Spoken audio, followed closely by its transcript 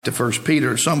to 1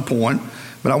 Peter at some point,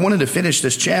 but I wanted to finish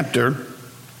this chapter,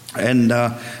 and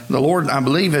the Lord, I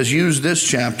believe, has used this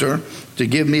chapter to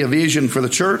give me a vision for the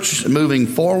church moving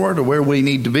forward, or where we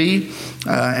need to be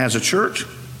as a church.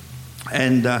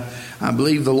 And I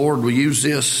believe the Lord will use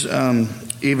this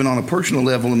even on a personal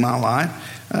level in my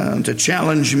life to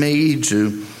challenge me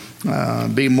to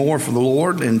be more for the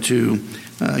Lord and to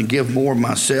give more of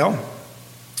myself,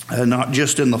 not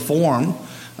just in the form,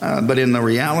 but in the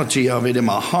reality of it in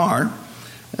my heart.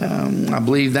 I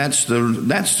believe that's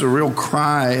the real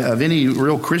cry of any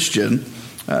real Christian.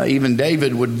 Even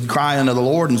David would cry unto the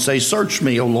Lord and say, "Search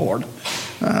me, O Lord."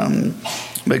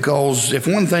 Because if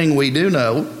one thing we do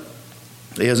know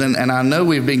is, and I know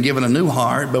we've been given a new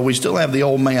heart, but we still have the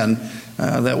old man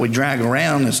that we drag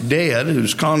around that's dead,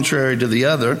 who's contrary to the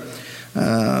other,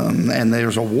 and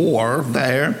there's a war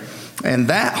there. And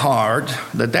that heart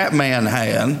that man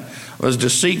had was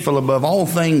deceitful above all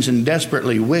things and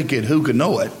desperately wicked. Who could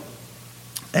know it?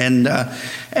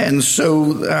 And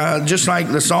so just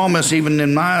like the psalmist, even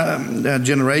in my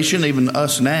generation, even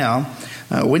us now,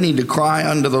 we need to cry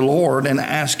unto the Lord and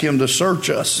ask Him to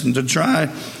search us and to try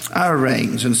our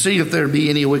reins and see if there be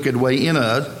any wicked way in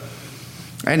us.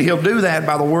 And He'll do that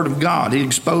by the Word of God. He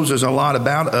exposes a lot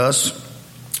about us.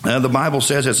 The Bible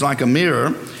says it's like a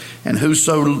mirror, and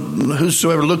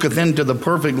whosoever looketh into the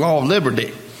perfect law of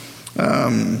liberty.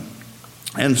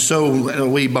 And so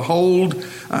we behold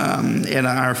in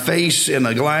our face in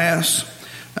a glass,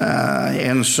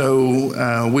 and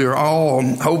so we are all,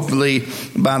 hopefully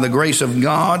by the grace of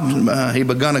God, He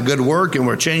begun a good work, and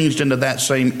we're changed into that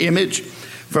same image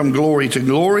from glory to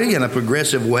glory in a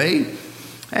progressive way.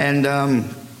 And I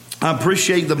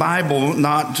appreciate the Bible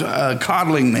not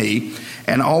coddling me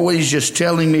and always just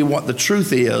telling me what the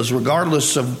truth is,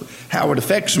 regardless of how it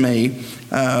affects me.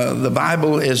 The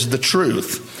Bible is the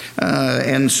truth.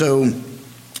 And so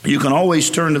you can always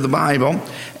turn to the Bible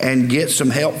and get some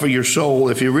help for your soul.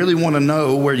 If you really want to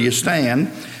know where you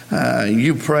stand,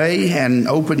 you pray and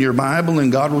open your Bible,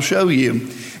 and God will show you.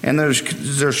 And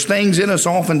there's things in us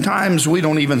oftentimes we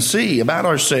don't even see about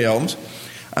ourselves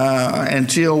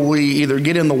until we either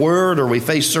get in the Word or we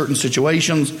face certain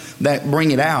situations that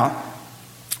bring it out.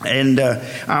 And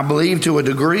I believe to a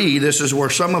degree this is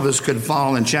where some of us could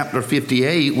fall in chapter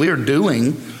 58. We're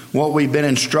doing what we've been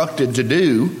instructed to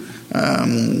do.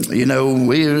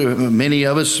 Many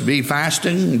of us be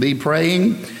fasting, be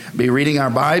praying, be reading our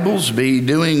Bibles, be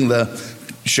doing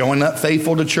showing up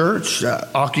faithful to church,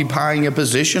 occupying a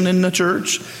position in the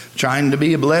church, trying to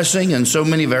be a blessing in so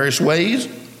many various ways.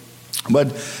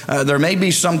 But there may be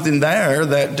something there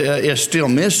that is still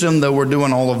missing, though we're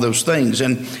doing all of those things.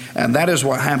 And that is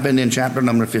what happened in chapter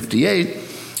number 58.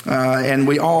 And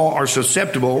we all are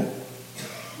susceptible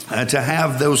to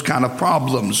have those kind of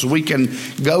problems. We can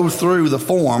go through the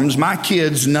forms. My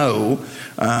kids know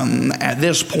at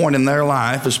this point in their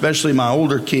life, especially my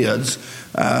older kids,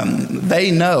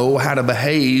 they know how to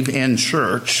behave in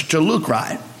church to look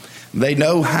right. They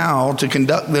know how to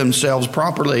conduct themselves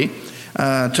properly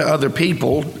to other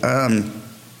people,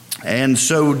 and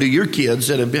so do your kids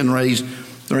that have been raised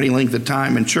for any length of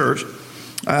time in church.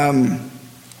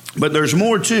 But there's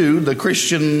more to the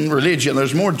Christian religion,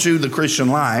 there's more to the Christian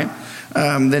life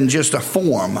than just a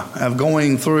form of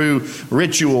going through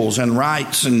rituals and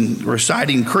rites and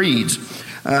reciting creeds.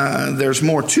 There's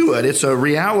more to it. It's a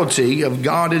reality of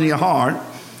God in your heart,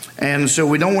 and so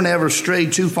we don't want to ever stray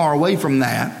too far away from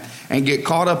that and get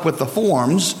caught up with the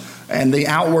forms and the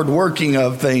outward working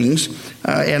of things,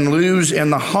 and lose in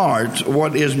the heart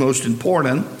what is most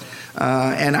important.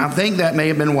 And I think that may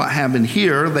have been what happened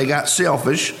here. They got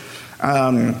selfish,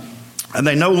 and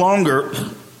they no longer,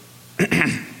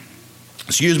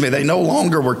 they no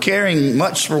longer were caring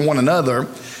much for one another.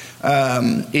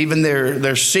 Even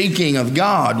their seeking of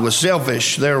God was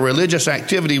selfish. Their religious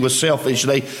activity was selfish.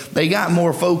 They got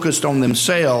more focused on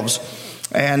themselves.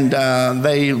 And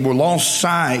they were lost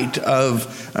sight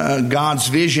of God's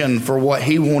vision for what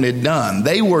He wanted done.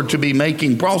 They were to be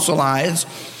making proselytes.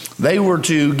 They were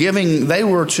to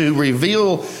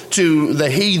reveal to the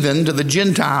heathen, to the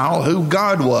Gentile, who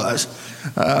God was.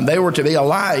 They were to be a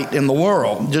light in the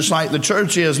world, just like the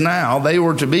church is now. They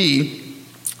were to be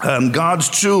God's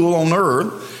tool on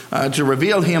earth to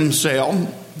reveal Himself.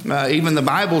 Even the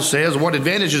Bible says, what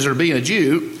advantages are being a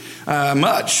Jew?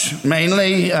 Much,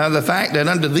 mainly the fact that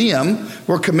unto them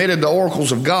were committed the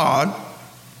oracles of God.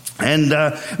 And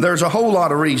there's a whole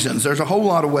lot of reasons. There's a whole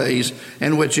lot of ways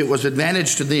in which it was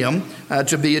advantage to them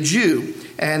to be a Jew.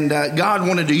 And God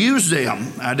wanted to use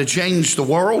them to change the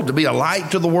world, to be a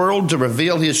light to the world, to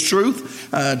reveal His truth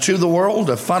to the world,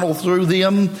 to funnel through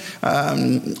them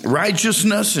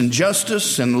righteousness and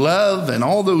justice and love and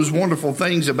all those wonderful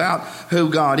things about who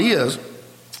God is.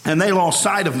 And they lost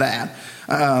sight of that.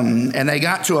 And they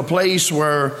got to a place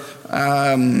where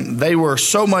they were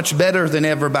so much better than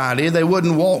everybody. They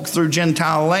wouldn't walk through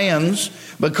Gentile lands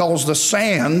because the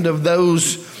sand of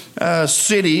those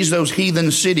cities, those heathen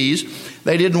cities,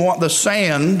 they didn't want the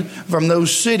sand from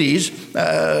those cities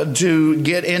to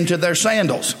get into their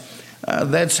sandals.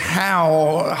 That's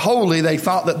how holy they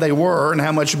thought that they were and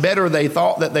how much better they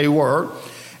thought that they were.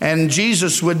 And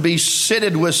Jesus would be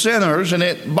seated with sinners, and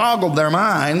it boggled their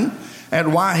mind at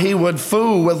why He would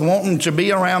fool with wanting to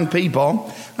be around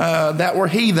people that were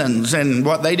heathens. And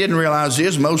what they didn't realize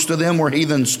is most of them were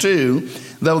heathens too,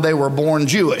 though they were born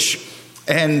Jewish.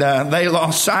 And they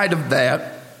lost sight of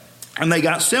that, and they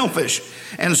got selfish.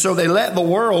 And so they let the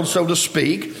world, so to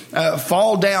speak,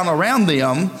 fall down around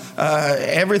them.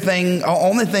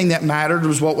 Only thing that mattered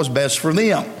was what was best for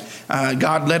them.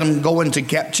 God let them go into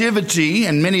captivity,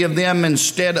 and many of them,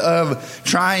 instead of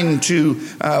trying to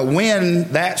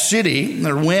win that city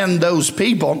or win those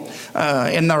people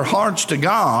in their hearts to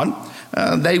God,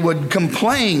 they would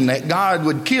complain that God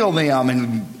would kill them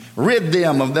and rid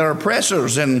them of their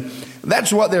oppressors. And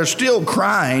that's what they're still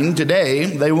crying today.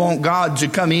 They want God to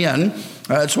come in.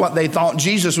 That's what they thought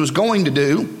Jesus was going to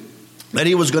do. That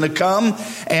He was going to come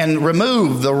and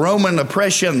remove the Roman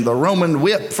oppression, the Roman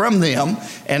whip from them,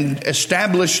 and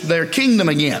establish their kingdom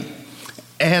again.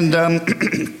 And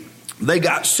they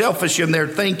got selfish in their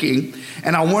thinking.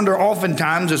 And I wonder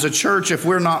oftentimes as a church if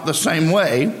we're not the same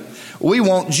way. We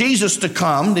want Jesus to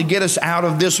come to get us out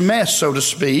of this mess, so to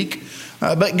speak.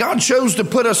 But God chose to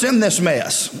put us in this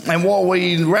mess. And what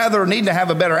we rather need to have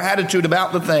a better attitude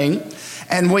about the thing.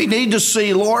 And we need to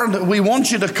see, Lord, we want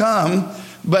you to come.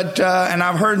 But, and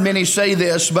I've heard many say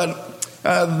this, but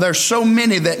there's so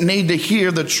many that need to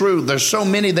hear the truth. There's so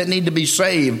many that need to be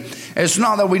saved. It's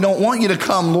not that we don't want you to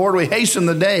come, Lord. We hasten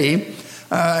the day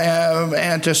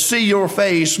and to see your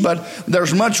face, but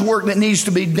there's much work that needs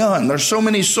to be done. There's so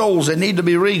many souls that need to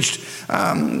be reached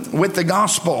with the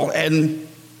gospel. And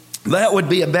that would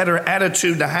be a better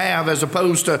attitude to have as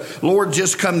opposed to, Lord,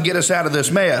 just come get us out of this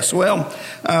mess. Well,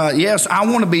 yes, I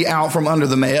want to be out from under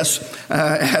the mess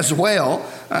as well.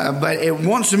 But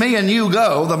once me and you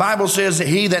go, the Bible says that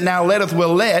he that now letteth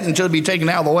will let until it be taken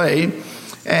out of the way.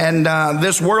 And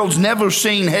this world's never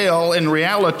seen hell in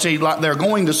reality like they're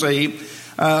going to see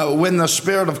when the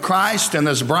Spirit of Christ and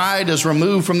His bride is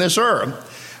removed from this earth.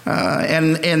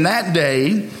 And in that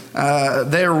day,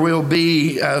 there will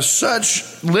be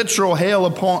such literal hell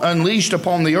unleashed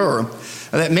upon the earth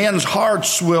that men's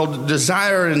hearts will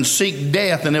desire and seek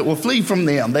death, and it will flee from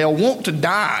them. They'll want to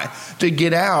die to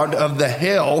get out of the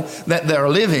hell that they're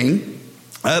living,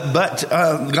 but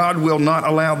God will not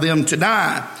allow them to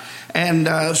die.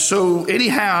 And so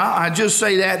anyhow, I just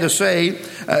say that to say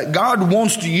God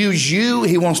wants to use you.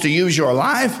 He wants to use your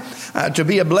life to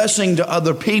be a blessing to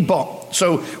other people.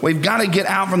 So we've got to get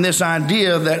out from this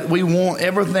idea that we want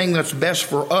everything that's best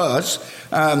for us,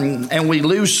 and we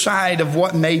lose sight of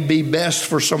what may be best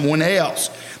for someone else.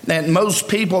 And most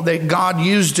people that God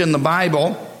used in the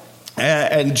Bible,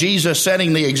 and Jesus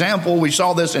setting the example, we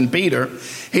saw this in Peter,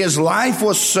 his life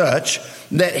was such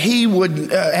that he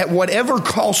would, at whatever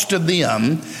cost to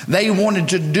them, they wanted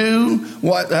to do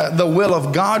what the will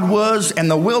of God was. And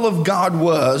the will of God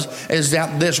is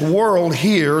that this world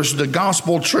hears the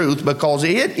gospel truth, because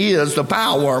it is the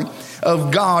power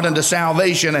of God unto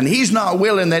salvation. And He's not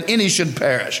willing that any should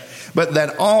perish, but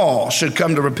that all should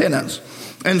come to repentance.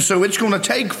 And so it's going to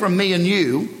take from me and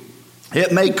you.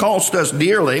 It may cost us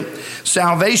dearly.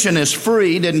 Salvation is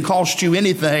free, didn't cost you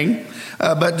anything.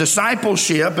 But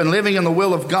discipleship and living in the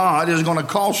will of God is going to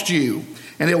cost you,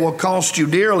 and it will cost you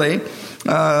dearly.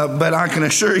 But I can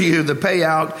assure you the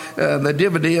payout, the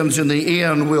dividends in the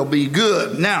end will be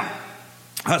good. Now,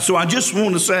 so I just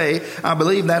want to say, I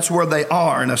believe that's where they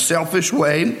are in a selfish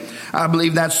way. I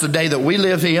believe that's the day that we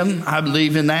live in. I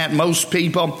believe in that. Most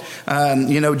people,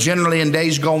 generally in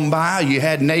days gone by, you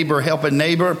had neighbor helping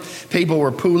neighbor. People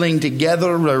were pooling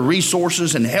together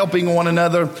resources and helping one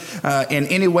another in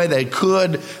any way they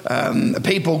could.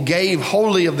 People gave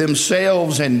wholly of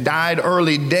themselves and died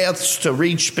early deaths to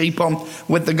reach people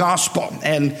with the gospel.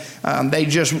 And they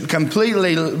just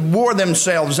completely wore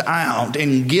themselves out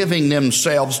in giving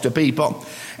themselves to people.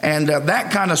 And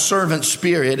that kind of servant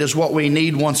spirit is what we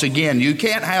need once again. You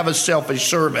can't have a selfish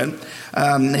servant.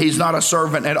 He's not a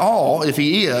servant at all if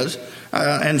he is.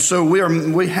 And so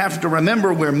we have to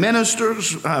remember we're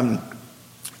ministers.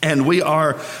 And we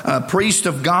are priests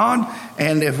of God.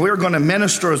 And if we're going to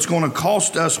minister, it's going to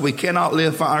cost us. We cannot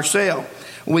live for ourselves.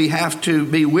 We have to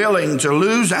be willing to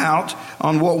lose out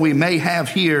on what we may have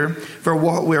here for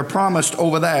what we're promised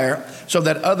over there so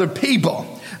that other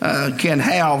people can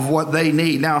have what they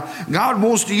need. Now, God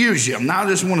wants to use you. Now, I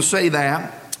just want to say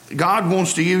that. God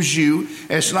wants to use you.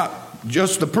 It's not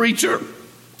just the preacher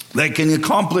that can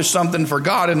accomplish something for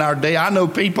God in our day. I know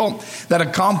people that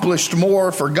accomplished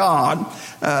more for God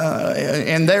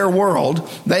in their world.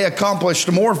 They accomplished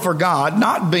more for God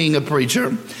not being a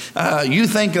preacher. You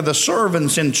think of the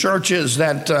servants in churches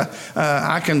that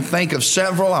I can think of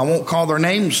several. I won't call their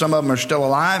names. Some of them are still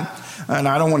alive. And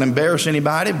I don't want to embarrass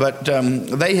anybody, but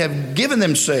they have given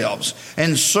themselves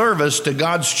in service to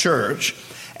God's church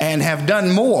and have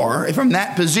done more from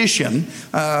that position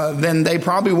than they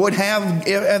probably would have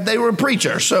if they were a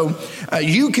preacher. So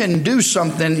you can do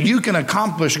something. You can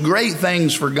accomplish great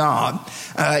things for God.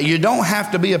 You don't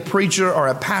have to be a preacher or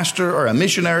a pastor or a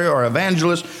missionary or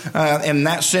evangelist in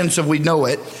that sense of we know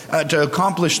it to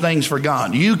accomplish things for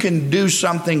God. You can do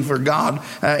something for God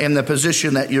in the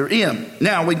position that you're in.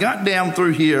 Now, we got down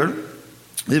through here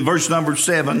in verse number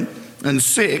 7 and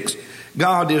 6.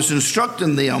 God is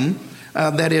instructing them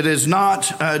that it is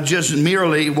not just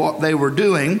merely what they were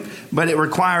doing, but it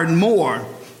required more.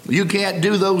 You can't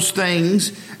do those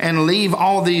things and leave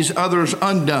all these others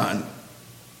undone.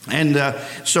 And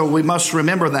so we must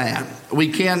remember that.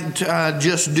 We can't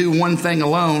just do one thing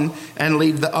alone and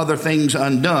leave the other things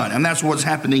undone. And that's what's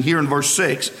happening here in verse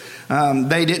 6.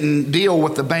 They didn't deal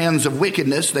with the bands of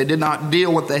wickedness. They did not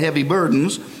deal with the heavy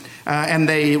burdens. And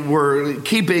they were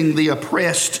keeping the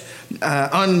oppressed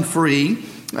unfree.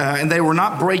 And they were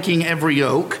not breaking every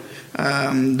yoke.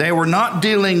 They were not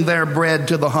dealing their bread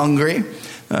to the hungry.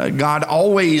 God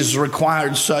always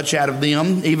required such out of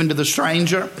them, even to the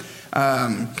stranger.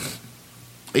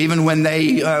 Even when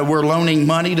they were loaning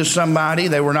money to somebody,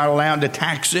 they were not allowed to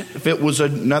tax it. If it was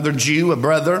another Jew, a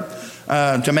brother,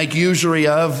 to make usury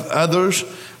of others,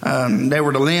 they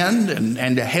were to lend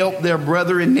and to help their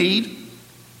brother in need.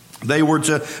 They were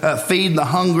to feed the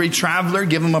hungry traveler,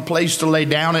 give them a place to lay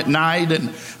down at night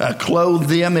and clothe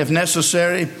them if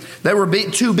necessary. They were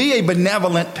to be a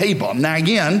benevolent people. Now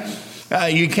again,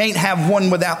 you can't have one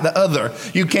without the other.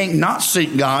 You can't not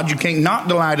seek God. You can't not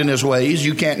delight in His ways.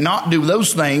 You can't not do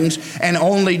those things and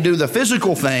only do the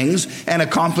physical things and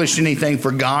accomplish anything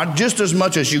for God, just as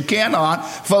much as you cannot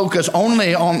focus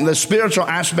only on the spiritual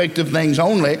aspect of things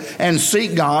only and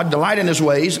seek God, delight in His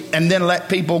ways, and then let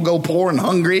people go poor and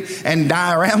hungry and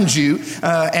die around you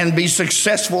and be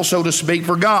successful, so to speak,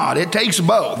 for God. It takes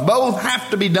both. Both have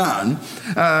to be done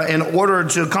in order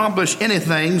to accomplish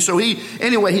anything. So he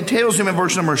tells him in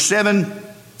verse number 7,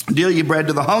 deal ye bread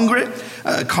to the hungry,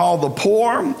 call the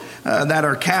poor that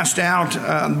are cast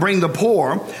out, bring the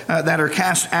poor that are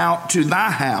cast out to thy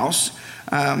house.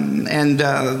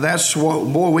 That's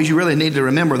what, boy, we really need to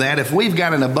remember that. If we've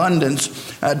got an abundance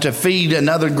to feed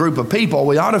another group of people,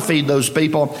 we ought to feed those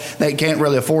people that can't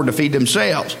really afford to feed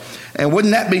themselves. And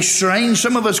wouldn't that be strange?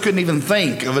 Some of us couldn't even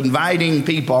think of inviting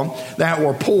people that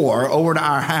were poor over to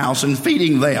our house and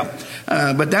feeding them.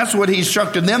 But that's what he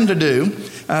instructed them to do,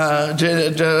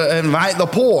 to invite the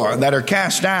poor that are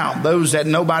cast out, those that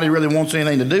nobody really wants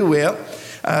anything to do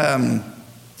with.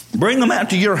 Bring them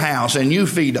out to your house and you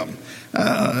feed them.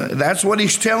 That's what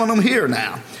he's telling them here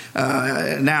now.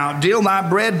 Now, deal thy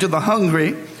bread to the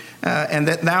hungry, and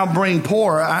that thou bring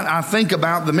poor. I think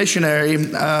about the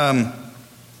missionary.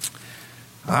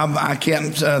 I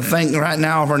can't think right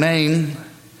now of her name.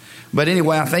 But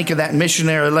anyway, I think of that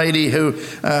missionary lady who,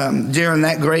 during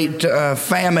that great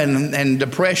famine and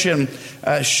depression,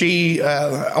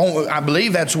 I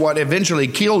believe that's what eventually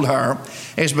killed her,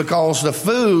 is because the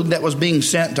food that was being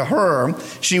sent to her,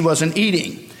 she wasn't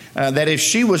eating. That if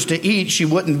she was to eat, she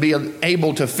wouldn't be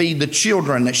able to feed the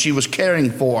children that she was caring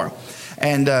for.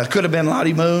 And could have been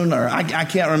Lottie Moon, or I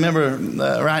can't remember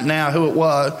right now who it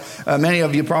was. Many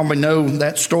of you probably know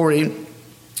that story.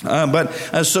 But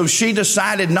so she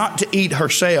decided not to eat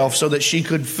herself so that she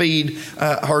could feed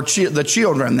the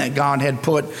children that God had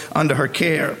put under her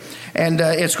care. And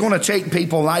it's going to take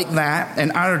people like that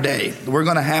in our day. We're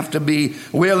going to have to be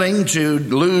willing to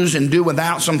lose and do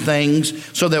without some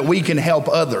things so that we can help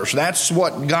others. That's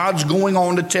what God's going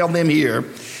on to tell them here,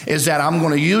 is that I'm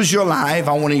going to use your life.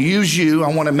 I want to use you.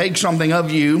 I want to make something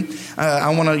of you.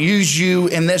 I want to use you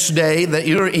in this day that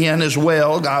you're in as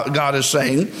well, God is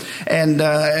saying. And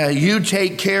you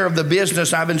take care of the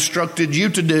business I've instructed you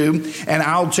to do, and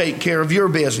I'll take care of your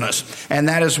business. And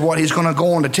that is what he's going to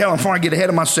go on to tell them. Before I get ahead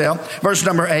of myself, verse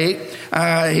number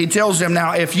 8, he tells them,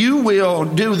 now, if you will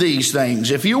do these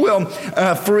things, if you will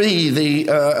free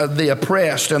the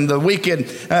oppressed and the wicked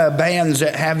bands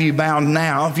that have you bound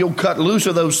now, if you'll cut loose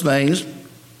of those things,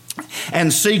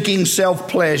 and seeking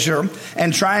self-pleasure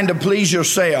and trying to please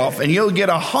yourself, and you'll get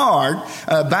a heart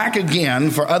back again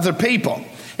for other people.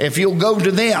 If you'll go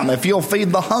to them, if you'll feed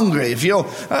the hungry, if you'll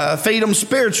feed them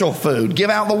spiritual food, give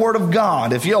out the Word of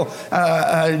God, if you'll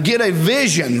get a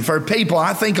vision for people.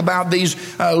 I think about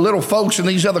these little folks in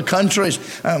these other countries.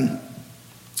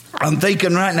 I'm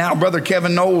thinking right now, Brother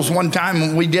Kevin Knowles, one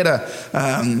time we did a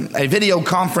video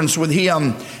conference with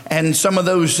him, and some of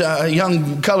those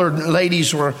young colored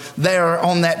ladies were there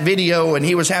on that video, and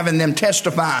he was having them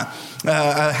testify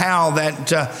how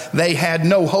that they had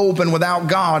no hope and without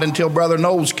God until Brother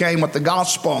Knowles came with the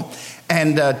gospel.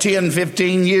 And 10,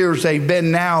 15 years they've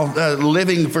been now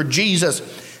living for Jesus.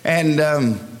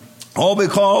 And all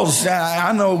because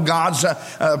I know God's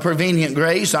prevenient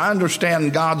grace. I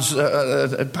understand God's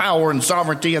power and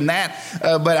sovereignty in that.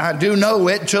 But I do know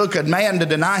it took a man to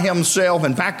deny himself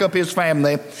and pack up his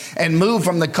family and move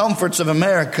from the comforts of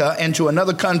America into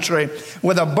another country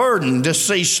with a burden to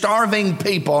see starving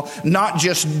people not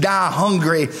just die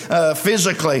hungry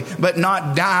physically, but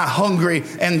not die hungry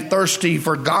and thirsty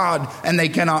for God. And they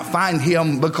cannot find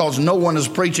him because no one is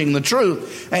preaching the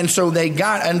truth. And so they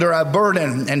got under a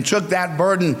burden and took that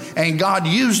burden, and God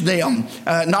used them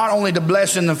not only to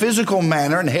bless in the physical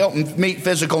manner and help meet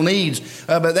physical needs,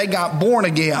 but they got born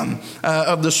again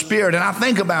of the Spirit. And I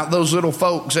think about those little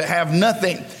folks that have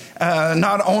nothing.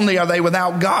 Not only are they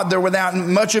without God, they're without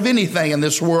much of anything in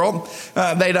this world.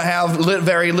 They have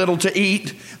very little to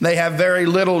eat. They have very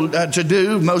little to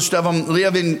do. Most of them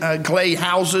live in clay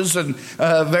houses and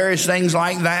various things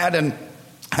like that, and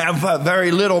have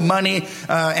very little money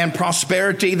and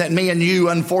prosperity that me and you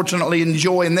unfortunately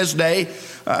enjoy in this day.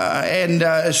 But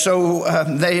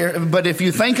if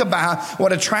you think about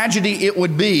what a tragedy it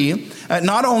would be,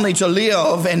 not only to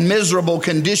live in miserable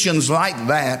conditions like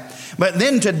that, but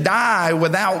then to die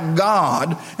without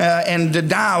God and to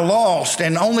die lost,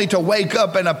 and only to wake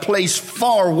up in a place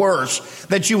far worse,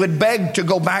 that you would beg to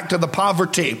go back to the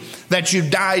poverty that you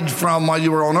died from while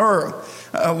you were on earth.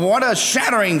 What a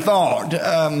shattering thought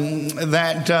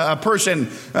that a person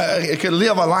could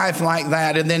live a life like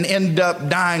that and then end up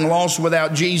dying lost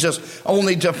without Jesus,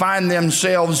 only to find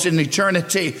themselves in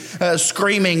eternity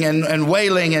screaming and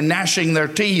wailing and gnashing their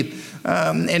teeth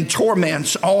in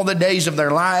torments all the days of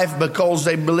their life, because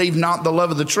they believe not the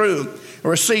love of the truth,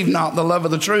 receive not the love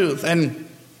of the truth. And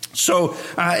so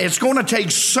it's going to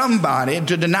take somebody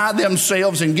to deny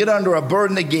themselves and get under a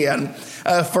burden again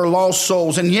for lost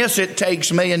souls. And yes, it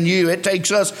takes me and you. It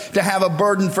takes us to have a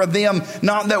burden for them,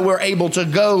 not that we're able to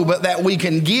go, but that we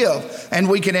can give and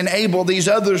we can enable these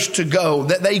others to go,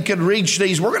 that they could reach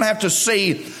these. We're going to have to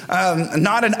see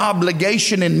not an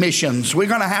obligation in missions. We're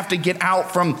going to have to get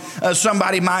out from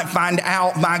somebody might find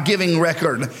out my giving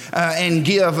record and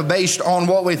give based on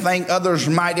what we think others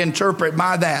might interpret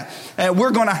by that.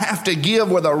 We're going to have to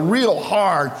give with a real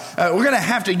heart. We're going to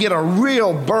have to get a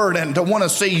real burden to want to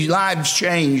see lives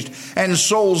changed and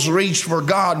souls reached for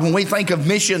God. When we think of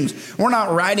missions, we're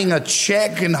not writing a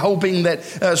check and hoping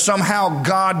that somehow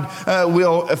God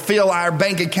will fill our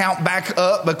bank account back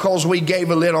up because we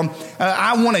gave a little.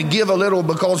 I want to give a little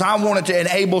because I want it to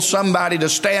enable somebody to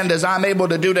stand as I'm able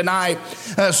to do tonight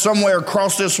somewhere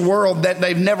across this world that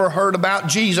they've never heard about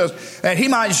Jesus, that he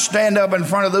might stand up in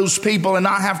front of those people and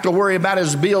not have to worry about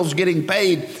his bills getting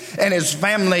paid and his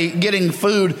family getting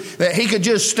food, that he could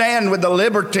just stand with the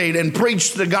liberty and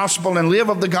preach the gospel and live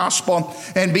of the gospel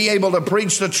and be able to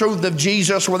preach the truth of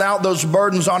Jesus without those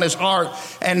burdens on his heart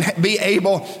and be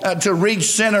able to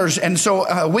reach sinners. And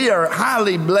so we are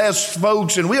highly blessed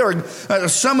folks, and we are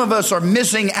some of us are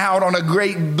missing out on a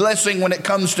great blessing when it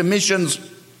comes to missions.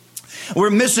 We're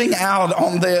missing out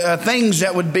on the things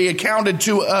that would be accounted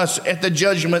to us at the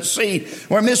judgment seat.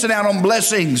 We're missing out on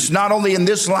blessings, not only in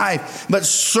this life, but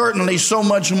certainly so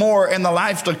much more in the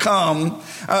life to come.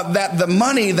 That the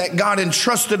money that God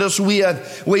entrusted us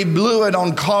with, we blew it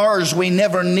on cars we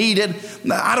never needed.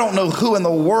 I don't know who in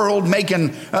the world making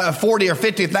 $40,000 or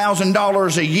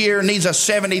 $50,000 a year needs a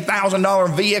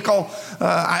 $70,000 vehicle.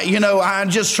 I'm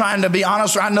just trying to be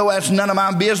honest. I know that's none of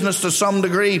my business to some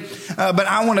degree, but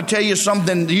I want to tell you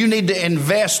something. You need to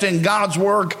invest in God's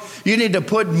work. You need to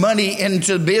put money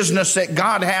into business that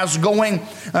God has going.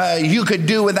 You could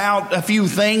do without a few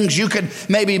things. You could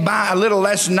maybe buy a little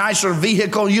less nicer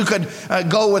vehicle. You could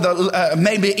go with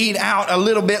maybe eat out a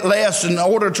little bit less in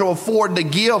order to afford to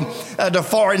give to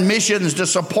foreign missions, to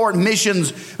support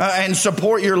missions and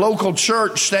support your local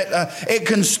church, that it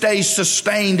can stay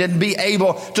sustained and be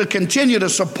able to continue to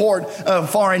support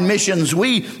foreign missions.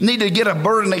 We need to get a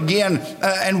burden again.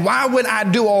 And why would I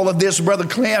do all of this, Brother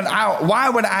Clint? Why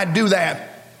would I do that?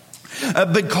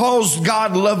 Because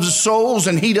God loves souls,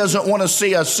 and He doesn't want to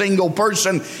see a single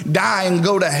person die and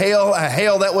go to hell, a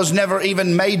hell that was never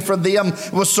even made for them,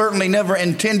 was certainly never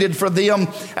intended for them,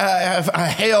 a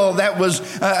hell that was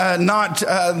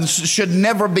should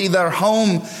never be their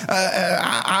home.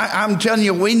 I'm telling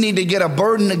you, we need to get a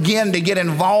burden again to get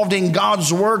involved in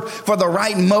God's work for the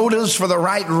right motives, for the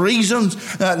right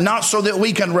reasons, not so that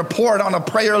we can report on a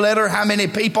prayer letter how many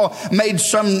people made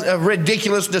some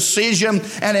ridiculous decision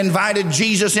and invited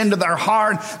Jesus into their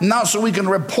heart, not so we can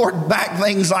report back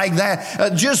things like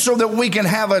that, just so that we can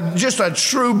have just a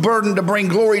true burden to bring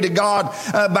glory to God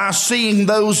by seeing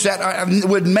those that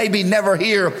would maybe never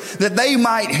hear, that they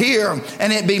might hear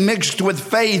and it be mixed with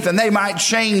faith, and they might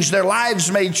change, their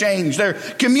lives may change, their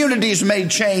communities may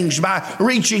change by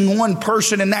reaching one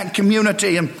person in that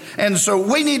community. And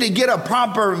so we need to get a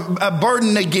proper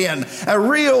burden again, a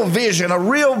real vision, a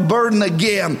real burden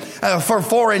again for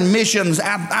foreign missions.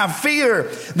 I fear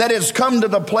that it's come to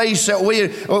the place that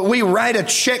we write a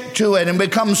check to it and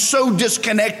become so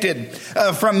disconnected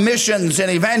from missions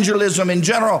and evangelism in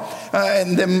general.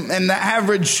 And the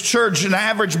average church, and the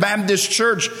average Baptist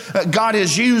church, God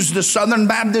has used the Southern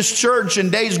Baptist Church in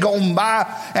days gone by,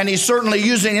 and He's certainly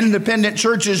using independent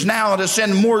churches now to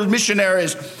send more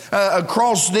missionaries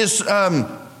across this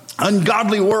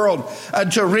ungodly world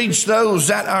to reach those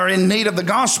that are in need of the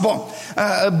gospel.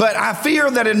 But I fear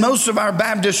that in most of our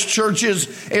Baptist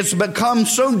churches, it's become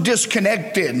so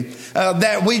disconnected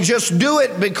that we just do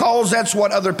it because that's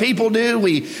what other people do.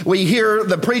 We hear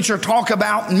the preacher talk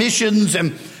about missions,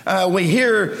 and we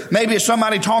hear maybe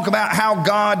somebody talk about how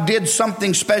God did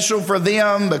something special for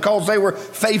them because they were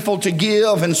faithful to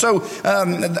give. And so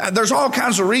there's all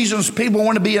kinds of reasons people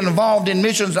want to be involved in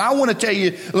missions. I want to tell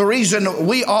you the reason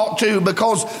we ought to,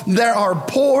 because there are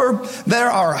poor, there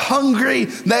are hungry,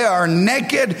 they are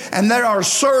naked, and there are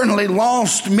certainly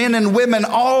lost men and women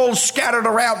all scattered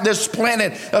around this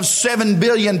planet of 7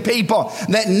 billion people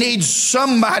that need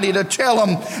somebody to tell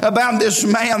them about this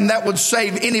man that would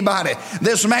save anybody.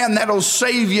 This man that'll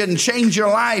save you and change your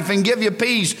life and give you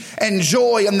peace and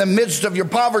joy in the midst of your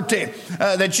poverty,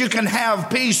 that you can have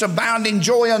peace, abounding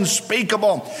joy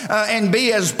unspeakable, and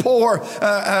be as poor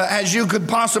as you could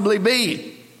possibly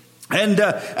be. And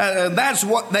that's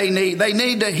what they need. They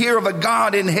need to hear of a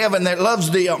God in heaven that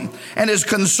loves them and is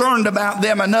concerned about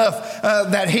them enough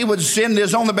that He would send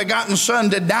His only begotten Son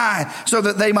to die so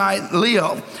that they might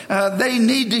live. They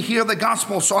need to hear the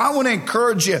gospel. So I want to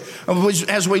encourage you,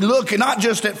 as we look not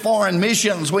just at foreign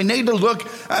missions, we need to look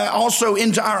also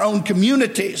into our own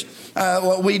communities.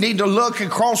 We need to look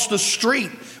across the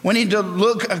street. We need to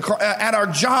look at our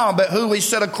job, at who we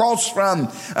sit across from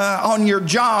on your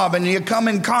job and you come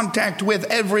in contact with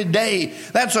every day.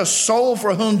 That's a soul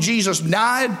for whom Jesus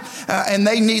died, and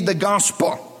they need the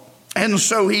gospel. And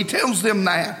so He tells them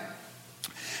that.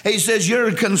 He says,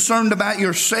 you're concerned about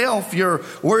yourself. You're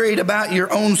worried about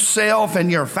your own self, and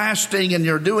you're fasting and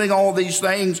you're doing all these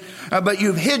things, but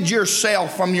you've hid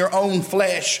yourself from your own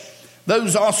flesh.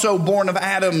 Those also born of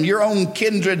Adam, your own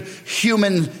kindred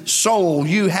human soul,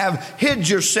 you have hid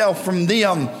yourself from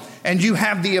them, and you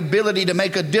have the ability to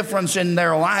make a difference in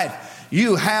their life.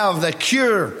 You have the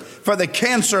cure for the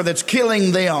cancer that's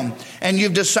killing them, and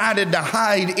you've decided to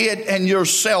hide it and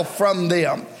yourself from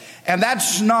them. And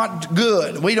that's not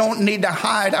good. We don't need to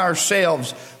hide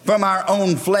ourselves from our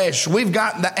own flesh. We've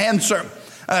got the answer.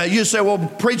 You say,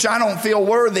 well, preacher, I don't feel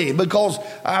worthy because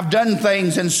I've done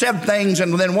things and said things.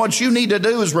 And then what you need to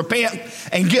do is repent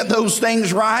and get those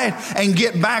things right and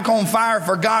get back on fire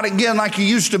for God again like you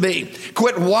used to be.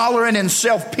 Quit wallowing in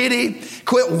self-pity.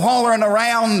 Quit wallowing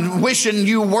around wishing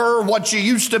you were what you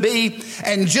used to be,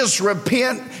 and just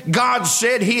repent. God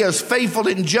said He is faithful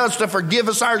and just to forgive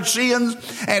us our sins.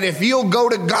 And if you'll go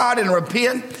to God and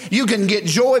repent, you can get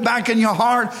joy back in your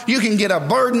heart. You can get a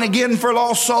burden again for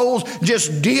lost souls.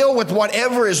 Just deal with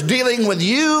whatever is dealing with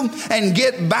you and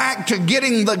get back to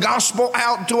getting the gospel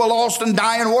out to a lost and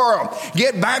dying world.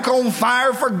 Get back on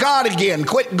fire for God again.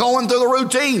 Quit going through the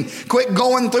routine. Quit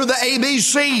going through the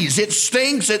ABCs. It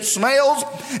stinks. It smells.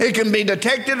 It can be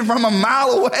detected from a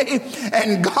mile away.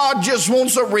 And God just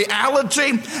wants a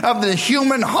reality of the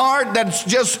human heart that's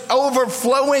just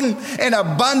overflowing in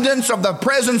abundance of the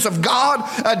presence of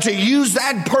God to use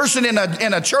that person in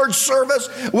a church service.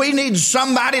 We need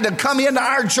somebody to come into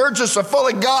our churches so full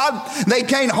of God they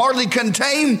can't hardly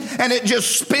contain, and it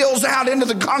just spills out into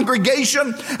the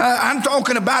congregation. I'm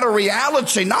talking about a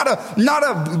reality, not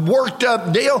a worked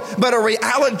up deal, but a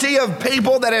reality of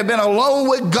people that have been alone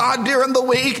with God during the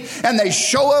week, and they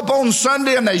show up on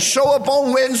Sunday and they show up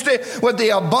on Wednesday with the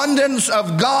abundance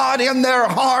of God in their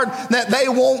heart, that they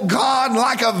want God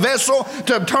like a vessel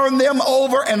to turn them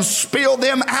over and spill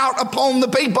them out upon the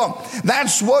people.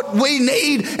 That's what we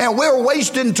need, and we're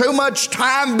wasting too much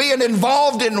time being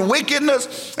involved in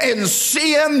wickedness and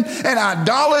sin and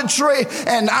idolatry,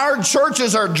 and our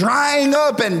churches are drying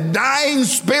up and dying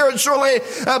spiritually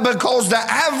because the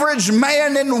average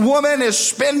man and woman is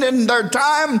spending their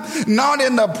time not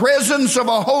in the presence of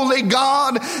a holy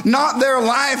God, not their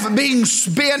life being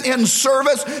spent in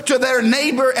service to their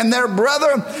neighbor and their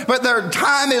brother, but their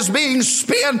time is being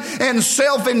spent in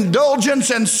self-indulgence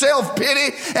and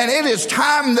self-pity. And it is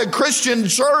time, the Christian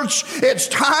church, it's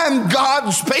time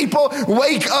God's people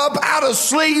wake up out of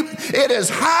sleep. It is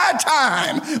high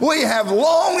time. We have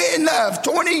long enough,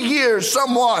 20 years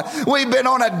somewhat, we've been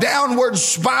on a downward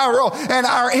spiral in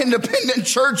our independent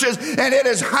churches, and it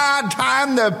is high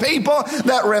time the people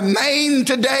that remain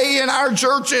today in our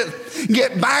churches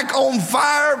get back on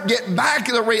fire, get back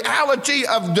to the reality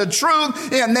of the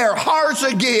truth in their hearts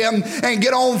again, and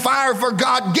get on fire for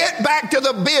God. Get back to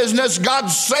the business God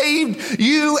saved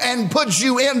you and put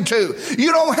you into.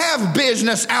 You don't have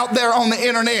business out there on the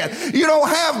internet. You don't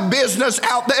have business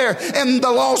out there in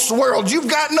the lost world. You've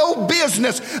got no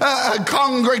business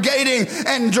congregating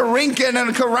and drinking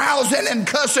and carousing and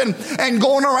cussing and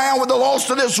going around with the lost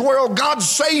of this world. God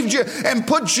saved you and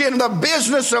put you in the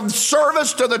business of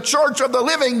service to the church of the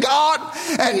living God,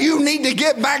 and you need to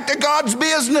get back to God's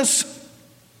business.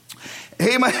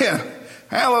 Amen.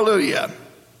 Hallelujah.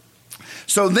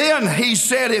 So then he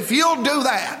said, if you'll do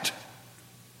that,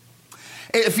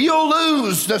 if you'll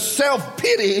lose the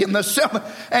self-pity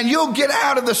and you'll get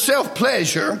out of the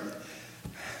self-pleasure,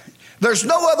 there's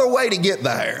no other way to get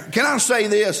there. Can I say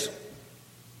this?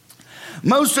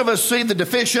 Most of us see the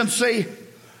deficiency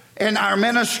in our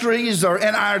ministries or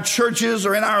in our churches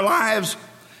or in our lives,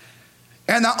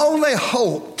 and the only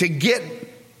hope to get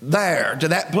there, to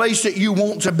that place that you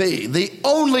want to be, the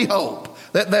only hope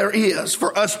that there is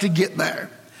for us to get there,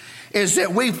 is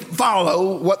that we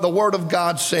follow what the Word of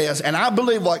God says. And I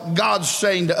believe what God's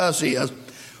saying to us is,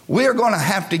 we're going to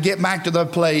have to get back to the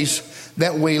place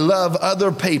that we love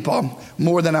other people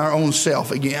more than our own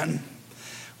self again.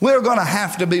 We're going to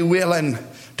have to be willing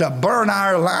to burn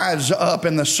our lives up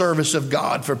in the service of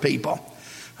God for people.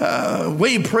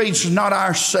 We preach not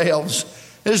ourselves.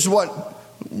 This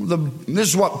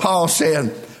is what Paul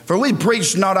said. For we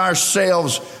preach not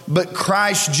ourselves, but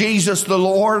Christ Jesus the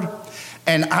Lord,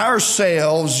 and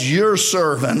ourselves your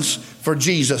servants for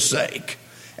Jesus' sake.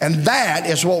 And that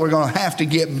is what we're going to have to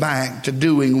get back to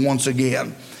doing once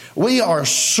again. We are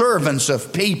servants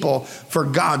of people for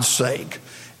God's sake.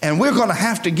 And we're going to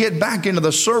have to get back into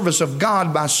the service of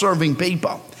God by serving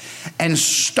people, and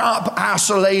stop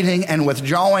isolating and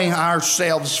withdrawing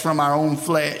ourselves from our own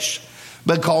flesh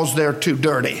because they're too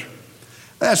dirty.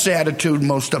 That's the attitude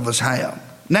most of us have.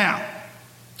 Now,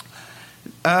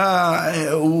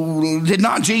 did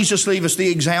not Jesus leave us the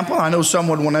example? I know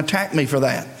someone would attack me for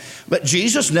that. But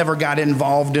Jesus never got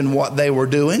involved in what they were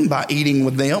doing by eating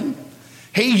with them.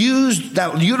 He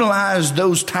utilized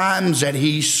those times that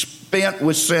he spent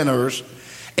with sinners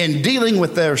in dealing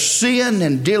with their sin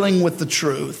and dealing with the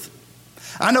truth.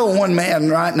 I know one man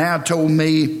right now told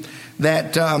me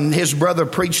that his brother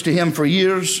preached to him for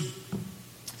years,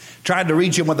 tried to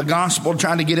reach him with the gospel,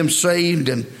 tried to get him saved,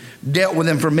 and dealt with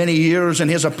him for many years.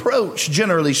 And his approach,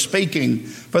 generally speaking,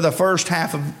 for the first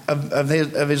half of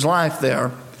his life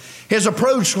there, His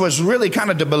approach was really kind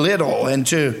of to belittle and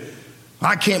to,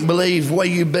 I can't believe the way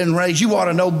you've been raised. You ought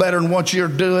to know better than what you're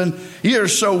doing. You're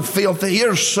so filthy.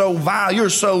 You're so vile. You're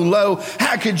so low.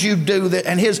 How could you do that?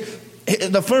 And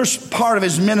the first part of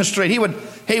his ministry, he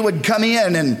would come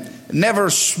in and never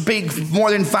speak more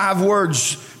than 5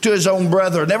 words to his own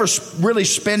brother. Never really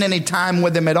spend any time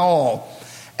with him at all.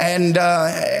 And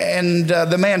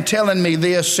the man telling me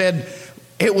this said,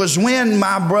 it was when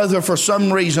my brother, for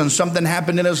some reason, something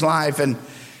happened in his life, and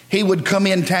he would come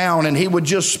in town and he would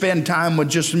just spend time with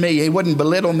just me. He wouldn't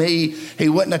belittle me. He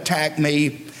wouldn't attack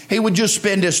me. He would just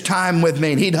spend his time with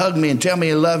me, and he'd hug me and tell me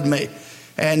he loved me.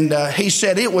 And he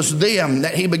said it was them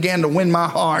that he began to win my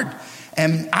heart.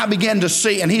 And I began to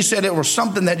see, and he said it was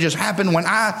something that just happened when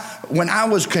I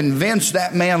was convinced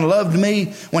that man loved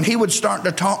me. When he would start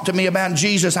to talk to me about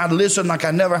Jesus, I'd listen like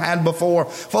I never had before.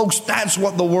 Folks, that's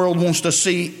what the world wants to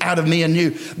see out of me and you.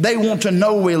 They want to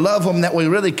know we love them, that we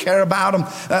really care about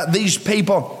them. These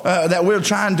people that we're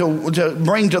trying to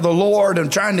bring to the Lord and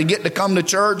trying to get to come to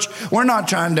church, we're not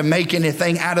trying to make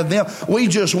anything out of them. We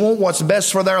just want what's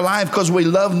best for their life because we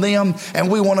love them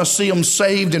and we want to see them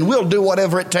saved, and we'll do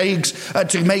whatever it takes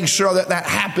to make sure that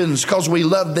happens because we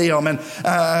love them, and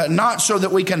not so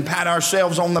that we can pat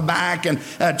ourselves on the back and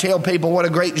tell people what a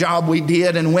great job we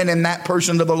did and winning that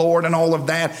person to the Lord and all of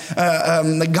that.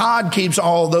 God keeps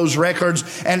all those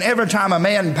records, and every time a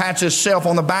man pats himself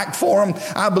on the back for them,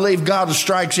 I believe God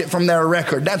strikes it from their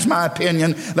record. That's my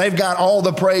opinion. They've got all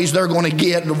the praise they're going to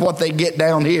get of what they get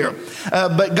down here.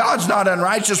 But God's not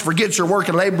unrighteous. Forget your work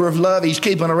and labor of love. He's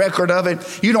keeping a record of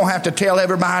it. You don't have to tell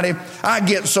everybody. I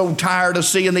get so tired of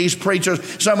seeing these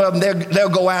preachers. Some of them, they'll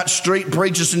go out street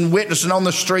preaching and witnessing on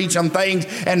the streets and things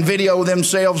and video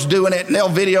themselves doing it, and they'll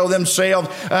video themselves.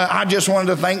 I just wanted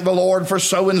to thank the Lord for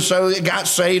so-and-so that got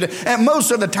saved. And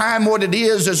most of the time what it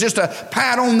is just a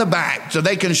pat on the back so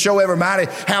they can show everybody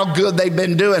how good they've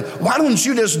been doing. Why don't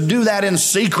you just do that in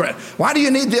secret? Why do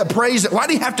you need to praise it? Why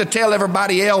do you have to tell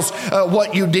everybody else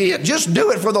what you did? Just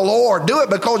do it for the Lord. Do it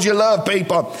because you love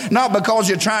people, not because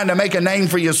you're trying to make a name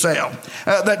for yourself.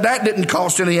 That didn't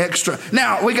cost any extra.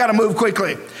 Now, we got to move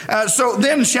quickly. So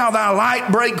then shall thy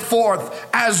light break forth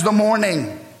as the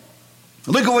morning.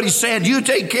 Look at what he said. You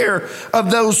take care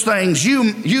of those things.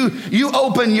 You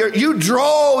open you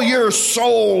draw your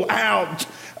soul out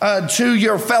to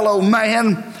your fellow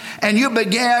man, and you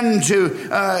begin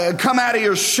to come out of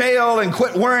your shell and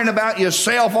quit worrying about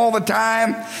yourself all the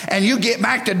time, and you get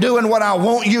back to doing what I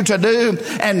want you to do,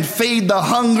 and feed the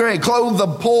hungry, clothe the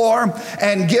poor,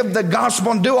 and give the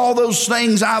gospel, and do all those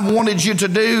things I've wanted you to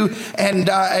do. And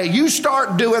you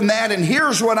start doing that, and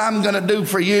here's what I'm going to do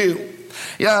for you.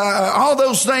 All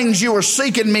those things you were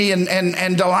seeking me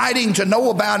and delighting to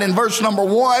know about in verse number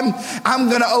 1, I'm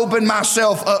going to open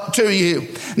myself up to you.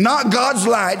 Not God's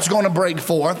light's going to break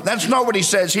forth. That's not what he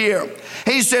says here.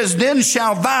 He says, then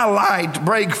shall thy light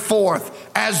break forth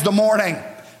as the morning.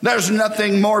 There's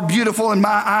nothing more beautiful in my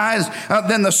eyes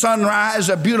than the sunrise,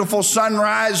 a beautiful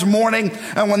sunrise morning.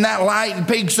 And when that light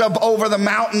peaks up over the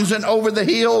mountains and over the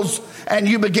hills, and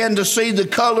you begin to see the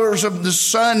colors of the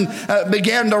sun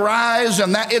begin to rise,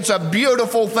 and that it's a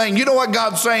beautiful thing. You know what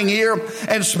God's saying here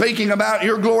and speaking about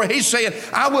your glory? He's saying,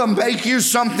 I will make you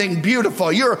something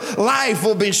beautiful. Your life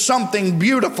will be something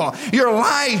beautiful. Your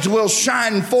light will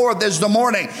shine forth as the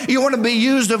morning. You want to be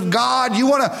used of God. You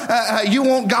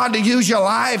want God to use your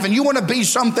life. And you want to be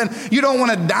something, you don't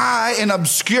want to die in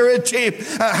obscurity,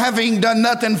 having done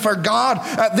nothing for God,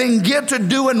 then get to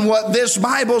doing what this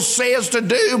Bible says to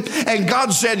do. And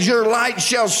God said, your light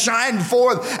shall shine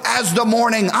forth as the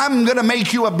morning. I'm going to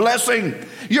make you a blessing.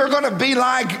 You're going to be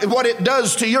like what it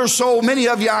does to your soul. Many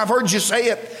of you, I've heard you say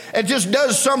it. It just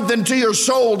does something to your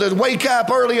soul to wake up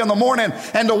early in the morning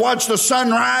and to watch the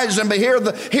sunrise and to hear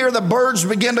the birds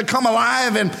begin to come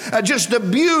alive, and just the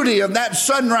beauty of that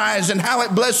sunrise and how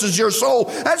it blesses your soul.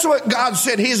 That's what God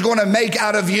said he's going to make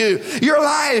out of you. Your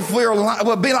life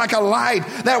will be like a light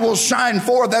that will shine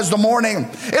forth as the morning.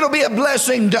 It'll be a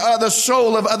blessing to the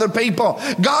soul of other people.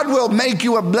 God will make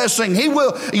you a blessing. He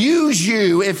will use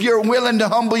you if you're willing to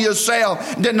humble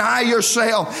yourself, deny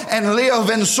yourself, and live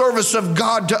in service of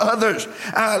God to others.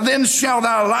 Then shall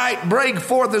thy light break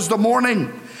forth as the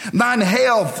morning. Thine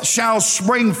health shall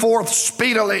spring forth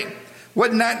speedily.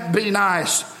 Wouldn't that be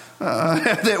nice?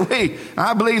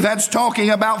 I believe that's talking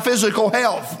about physical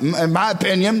health, in my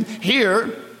opinion,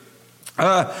 here.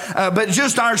 But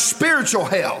just our spiritual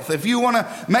health, if you want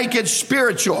to make it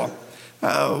spiritual.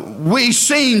 We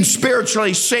seem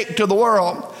spiritually sick to the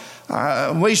world.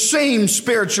 We seem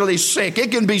spiritually sick.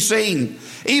 It can be seen.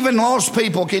 Even lost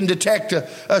people can detect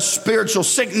a spiritual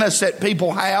sickness that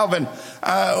people have. And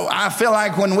I feel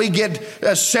like when we get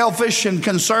selfish and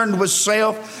concerned with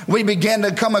self, we begin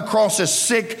to come across as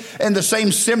sick and the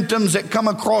same symptoms that come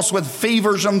across with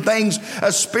fevers and things.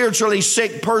 A spiritually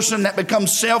sick person that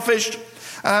becomes selfish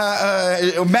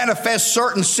manifests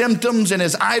certain symptoms in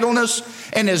his idleness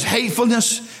and his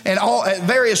hatefulness, and all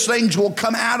various things will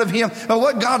come out of him. But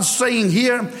what God's saying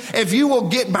here, if you will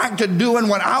get back to doing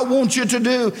what I want you to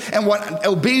do, and what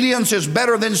obedience is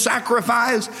better than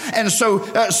sacrifice, and so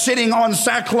sitting on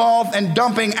sackcloth and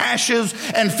dumping ashes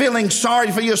and feeling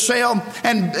sorry for yourself,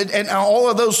 and all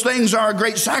of those things are a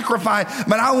great sacrifice,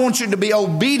 but I want you to be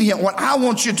obedient. What I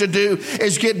want you to do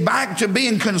is get back to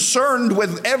being concerned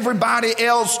with everybody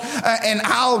else, and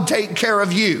I'll take care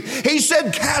of you. He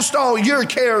said, cast all your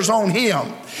cares on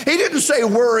him. He didn't say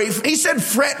worry. He said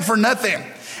fret for nothing.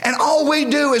 And all we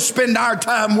do is spend our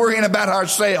time worrying about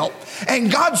ourselves.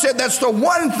 And God said, that's the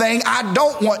one thing I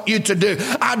don't want you to do.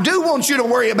 I do want you to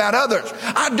worry about others.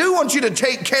 I do want you to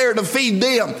take care to feed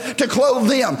them, to clothe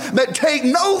them. But take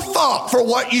no thought for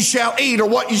what you shall eat or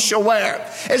what you shall wear.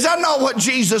 Is that not what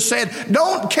Jesus said?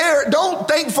 Don't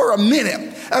think for a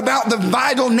minute about the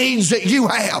vital needs that you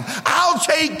have. I'll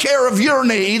take care of your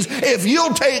needs if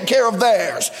you'll take care of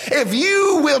theirs. If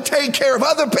you will take care of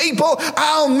other people,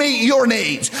 I'll meet your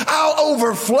needs. I'll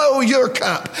overflow your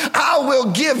cup. I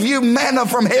will give you manna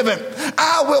from heaven.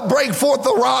 I will break forth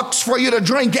the rocks for you to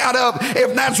drink out of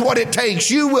if that's what it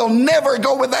takes. You will never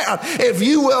go without if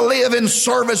you will live in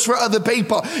service for other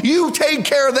people. You take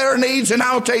care of their needs and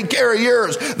I'll take care of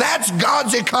yours. That's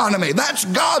God's economy. That's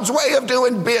God's way of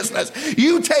doing business.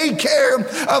 You take care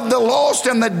of the lost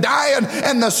and the dying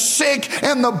and the sick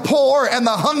and the poor and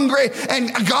the hungry,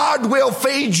 and God will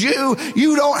feed you.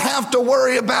 You don't have to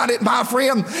worry about it, my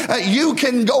friend. You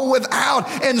can go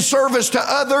without in service to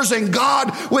others, and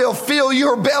God will fill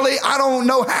your belly. I don't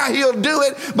know how he'll do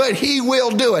it, but he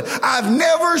will do it. I've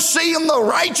never seen the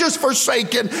righteous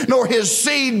forsaken, nor his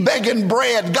seed begging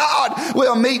bread. God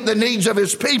will meet the needs of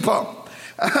his people.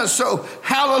 So,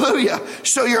 hallelujah.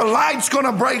 So your light's going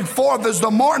to break forth as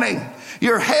the morning.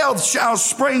 Your health shall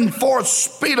spring forth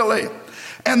speedily,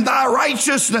 and thy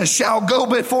righteousness shall go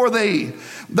before thee.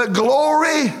 The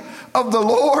glory of the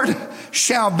Lord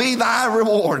shall be thy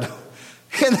reward.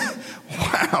 And,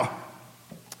 wow.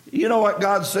 You know what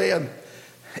God said?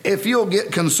 If you'll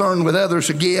get concerned with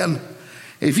others again,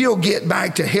 if you'll get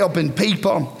back to helping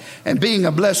people and being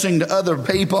a blessing to other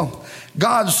people,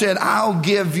 God said, I will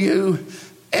give you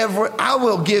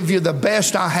the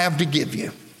best I have to give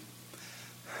you.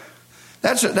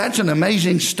 That's an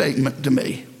amazing statement to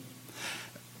me.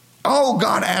 All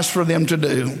God asked for them to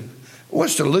do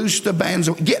was to loose the bands,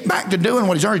 get back to doing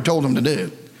what he's already told them to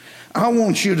do. I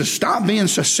want you to stop being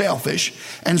so selfish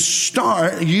and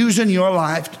start using your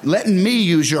life, letting me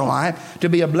use your life to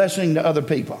be a blessing to other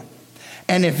people.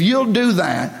 And if you'll do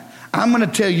that, I'm going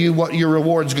to tell you what your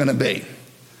reward's going to be.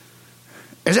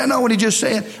 Is that not what he just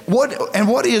said?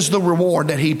 What is the reward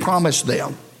that he promised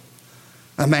them?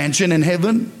 A mansion in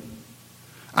heaven?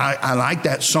 I like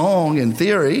that song in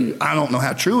theory. I don't know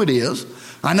how true it is.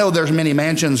 I know there's many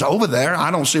mansions over there.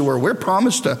 I don't see where we're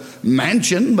promised a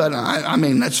mansion, but I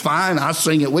mean, that's fine. I'll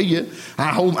sing it with you.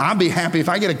 I'll be happy if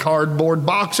I get a cardboard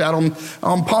box out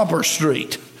on Popper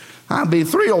Street. I'll be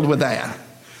thrilled with that.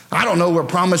 I don't know we're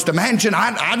promised a mansion.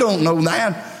 I don't know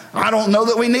that. I don't know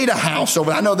that we need a house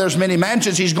over there. I know there's many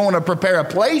mansions. He's going to prepare a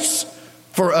place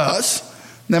for us.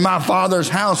 In my Father's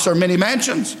house are many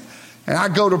mansions, and I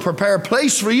go to prepare a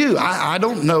place for you. I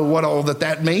don't know what all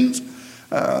that means.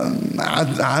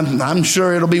 I'm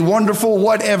sure it'll be wonderful,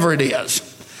 whatever it is.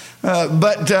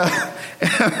 But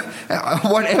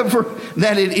whatever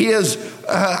that it is,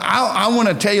 I want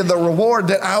to tell you the reward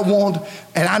that I want,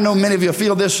 and I know many of you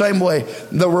feel this same way.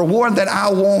 The reward that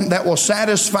I want that will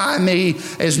satisfy me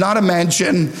is not a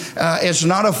mansion. It's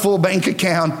not a full bank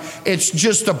account. It's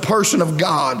just the person of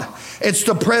God. It's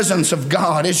the presence of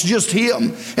God. It's just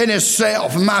him and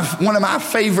himself. One of my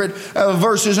favorite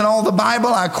verses in all the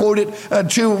Bible, I quote it,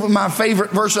 two of my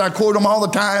favorite verses. I quote them all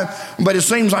the time, but it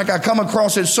seems like I come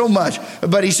across it so much.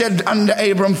 But he said unto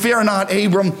Abram, fear not,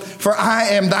 Abram, for I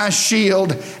am thy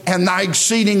shield and thy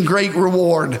exceeding great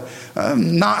reward.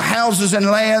 Not houses and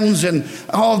lands and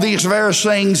all these various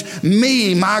things.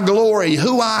 Me, my glory,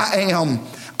 who I am,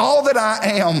 all that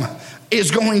I am is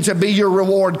going to be your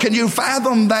reward. Can you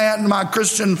fathom that, my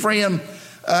Christian friend?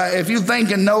 If you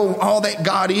think and know all that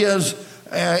God is,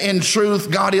 in truth.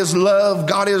 God is love.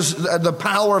 God is the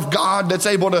power of God that's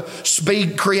able to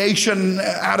speak creation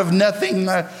out of nothing.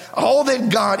 All that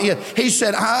God is. He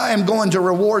said, I am going to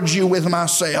reward you with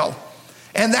myself.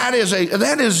 And that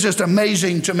is just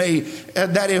amazing to me,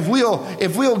 that if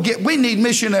we'll get, we need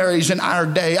missionaries in our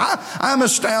day. I'm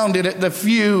astounded at the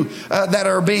few that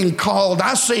are being called.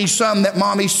 I see some that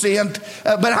mommy sent,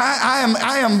 but I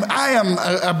am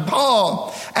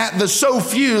appalled at the so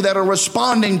few that are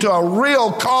responding to a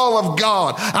real call of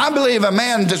God. I believe a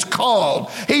man that's called,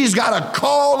 he's got a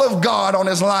call of God on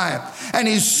his life, and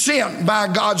he's sent by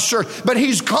God's church, but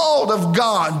he's called of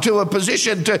God to a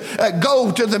position to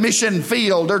go to the mission field,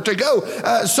 or to go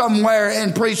somewhere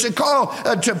and preach, to call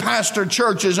to pastor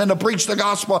churches and to preach the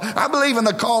gospel. I believe in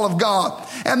the call of God,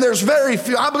 and there's very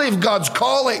few. I believe God's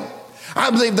calling. I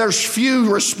believe there's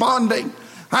few responding.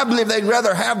 I believe they'd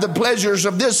rather have the pleasures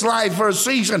of this life for a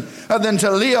season than to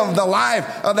live the life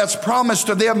that's promised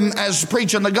to them as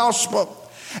preaching the gospel.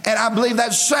 And I believe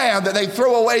that's sad that they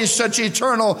throw away such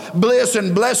eternal bliss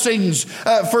and blessings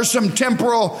for some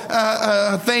temporal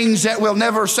things that will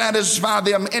never satisfy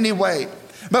them anyway.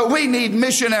 But we need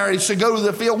missionaries to go to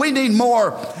the field. We need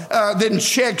more than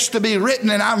checks to be written,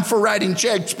 and I'm for writing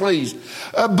checks, please.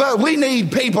 But we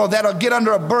need people that'll get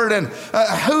under a burden.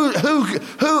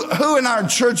 Who in our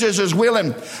churches is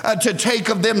willing to take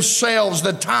of themselves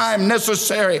the time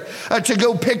necessary to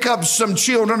go pick up some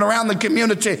children around the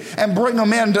community and bring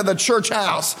them into the church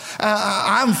house?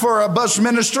 I'm for a bus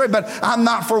ministry, but I'm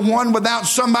not for one without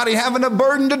somebody having a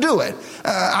burden to do it.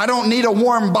 I don't need a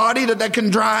warm body that can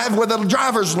drive with a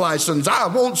driver's license. I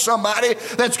want somebody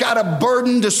that's got a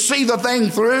burden to see the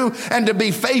thing through and to be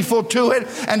faithful to it,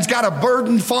 and's got a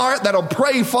burden for it, that'll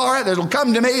pray for it, that'll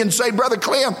come to me and say, Brother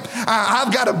Clem,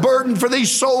 I've got a burden for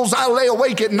these souls. I lay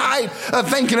awake at night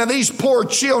thinking of these poor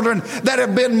children that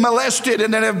have been molested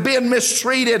and that have been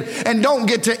mistreated and don't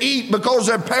get to eat because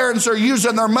their parents are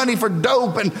using their money for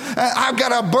dope. And I've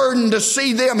got a burden to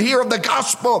see them hear of the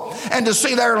gospel and to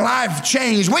see their life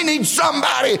change. We need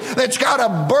somebody that's got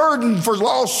a burden for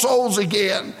lost souls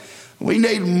again. We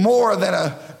need more than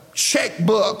a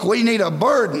checkbook. We need a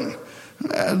burden.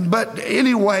 But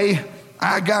anyway,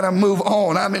 I got to move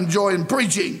on. I'm enjoying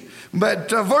preaching.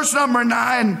 But verse number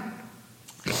 9,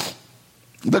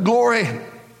 the glory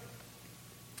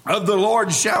of the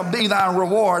Lord shall be thy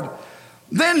reward.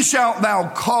 Then shalt thou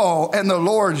call, and the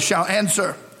Lord shall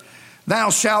answer.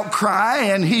 Thou shalt cry,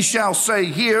 and he shall say,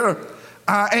 Here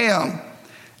I am.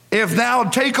 If thou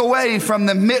take away from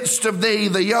the midst of thee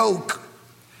the yoke,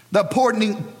 the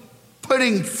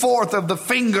putting forth of the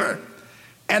finger,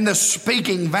 and the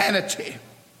speaking vanity.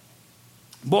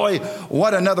 Boy,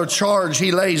 what another charge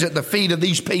he lays at the feet of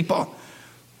these people.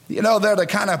 You know, they're the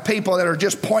kind of people that are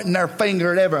just pointing their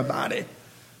finger at everybody.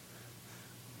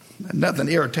 Nothing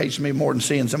irritates me more than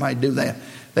seeing somebody do that.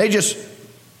 They just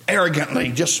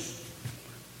arrogantly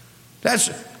that's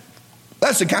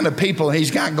the kind of people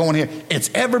he's got going here. It's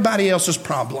everybody else's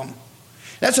problem.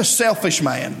 That's a selfish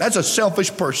man. That's a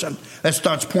selfish person that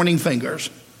starts pointing fingers.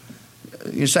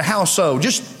 You say, how so?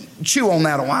 Just chew on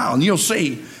that a while and you'll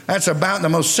see. That's about the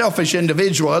most selfish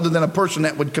individual other than a person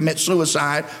that would commit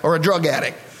suicide or a drug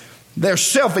addict. They're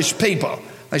selfish people.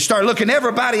 They start looking at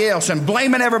everybody else and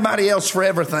blaming everybody else for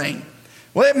everything.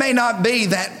 Well, it may not be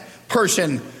that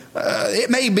person.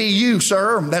 It may be you,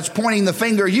 sir, that's pointing the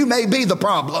finger. You may be the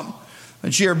problem.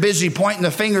 But you're busy pointing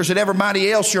the fingers at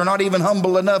everybody else. You're not even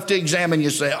humble enough to examine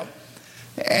yourself.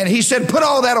 And he said, put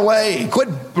all that away.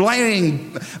 Quit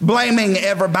blaming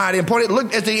everybody. And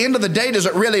look, at the end of the day, does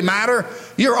it really matter?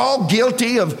 You're all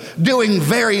guilty of doing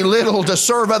very little to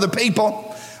serve other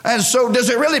people. And so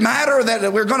does it really matter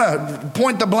that we're going to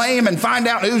point the blame and find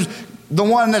out who's the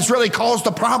one that's really caused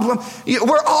the problem?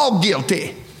 We're all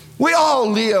guilty. We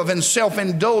all live in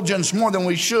self-indulgence more than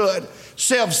we should.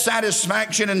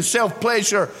 Self-satisfaction and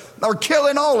self-pleasure are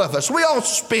killing all of us. We all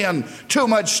spend too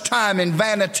much time in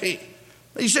vanity.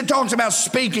 He talks about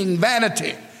speaking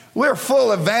vanity. We're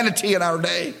full of vanity in our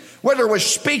day. Whether we're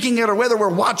speaking it or whether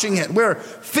we're watching it, we're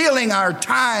filling our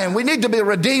time. We need to be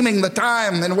redeeming the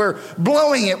time, and we're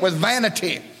blowing it with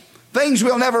vanity. Things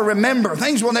we'll never remember.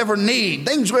 Things we'll never need.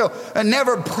 Things will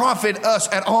never profit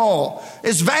us at all.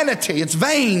 It's vanity. It's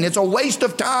vain. It's a waste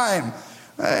of time.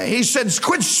 He said,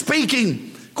 quit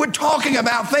speaking. Quit talking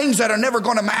about things that are never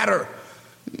going to matter.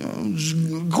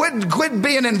 Quit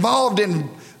being involved in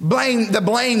the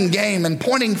blame game and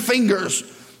pointing fingers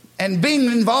and being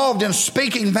involved in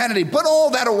speaking vanity. Put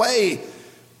all that away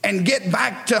and get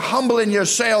back to humbling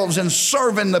yourselves and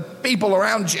serving the people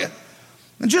around you.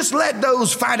 Just let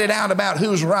those fight it out about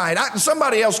who's right.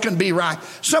 Somebody else can be right.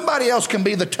 Somebody else can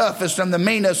be the toughest and the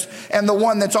meanest and the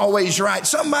one that's always right.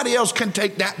 Somebody else can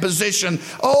take that position.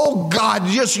 Oh God,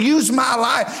 just use my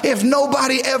life. If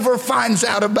nobody ever finds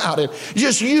out about it,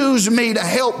 just use me to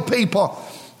help people.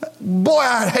 Boy,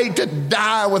 I'd hate to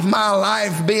die with my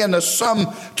life being the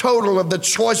sum total of the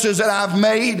choices that I've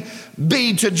made.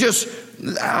 Be to just, he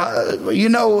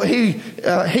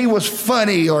was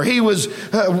funny, or he was, he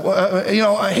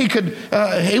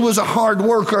was a hard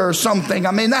worker or something.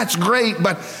 I mean, that's great,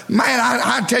 but man,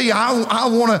 I tell you, I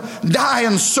want to die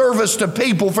in service to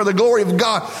people for the glory of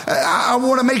God. I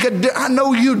want to I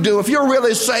know you do. If you're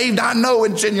really saved, I know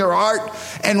it's in your heart,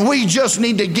 and we just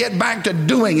need to get back to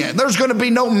doing it. There's going to be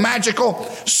no magical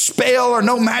spell or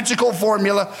no magical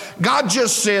formula. God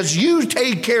just says, you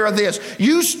take care of this.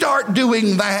 You start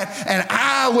doing that, and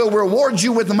I will reward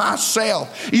you with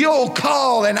myself. You'll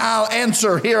call and I'll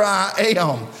answer, here I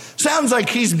am. Sounds like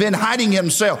he's been hiding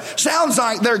himself. Sounds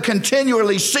like they're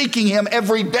continually seeking him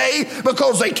every day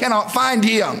because they cannot find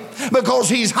him, because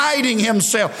he's hiding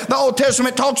himself. The Old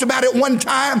Testament talks about it one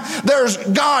time.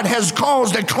 God has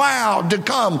caused a cloud to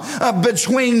come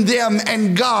between them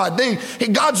and God.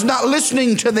 God's not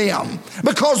listening to them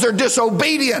because they're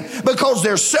disobedient, because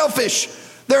they're selfish.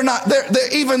 They're not,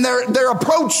 even their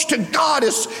approach to God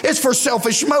is for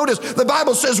selfish motives. The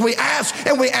Bible says we ask,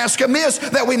 and we ask amiss,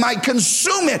 that we might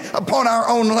consume it upon our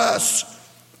own lusts.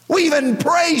 We even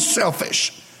pray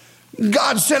selfish.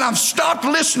 God said, I've stopped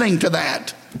listening to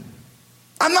that.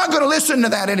 I'm not going to listen to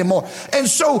that anymore. And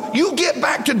so you get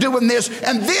back to doing this,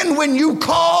 and then when you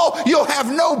call, you'll have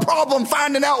no problem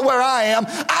finding out where I am.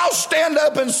 I'll stand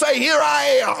up and say, here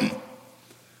I am.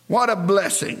 What a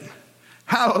blessing.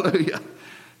 Hallelujah.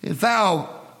 If thou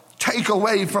take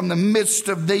away from the midst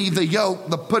of thee the yoke,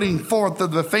 the putting forth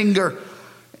of the finger,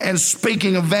 and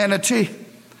speaking of vanity,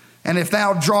 and if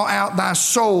thou draw out thy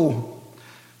soul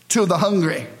to the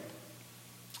hungry.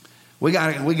 We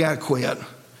got to quit.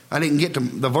 I didn't get to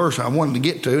the verse I wanted to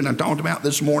get to, and I talked about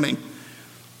this morning.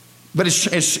 But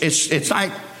it's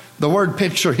like the word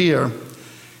picture here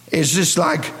is just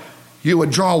like you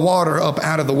would draw water up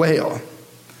out of the well.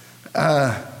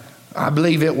 I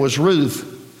believe it was Ruth,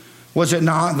 was it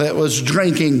not, that was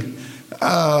drinking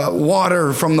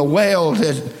water from the well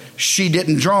that she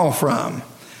didn't draw from.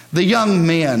 The young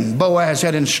men Boaz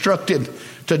had instructed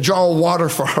to draw water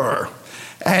for her.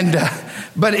 And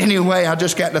but anyway, I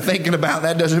just got to thinking about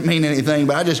that. Doesn't mean anything,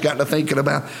 but I just got to thinking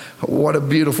about what a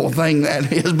beautiful thing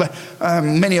that is. But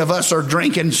many of us are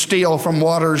drinking still from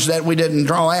waters that we didn't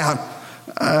draw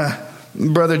out.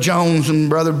 Brother Jones and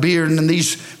Brother Beard and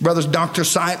these brothers, Dr.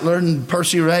 Seitler and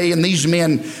Percy Ray, and these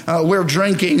men, we're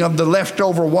drinking of the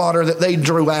leftover water that they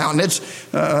drew out. And it's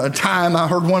time, I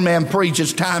heard one man preach,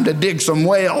 it's time to dig some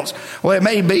wells. Well, it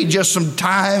may be just some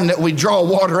time that we draw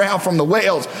water out from the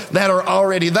wells that are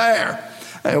already there.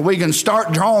 We can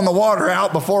start drawing the water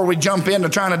out before we jump into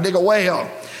trying to dig a well.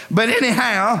 But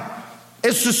anyhow,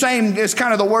 it's the same, it's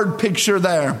kind of the word picture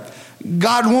there.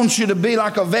 God wants you to be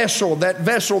like a vessel, that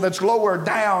vessel that's lowered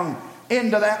down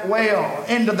into that well,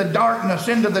 into the darkness,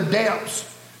 into the depths,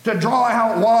 to draw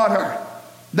out water,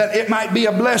 that it might be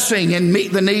a blessing and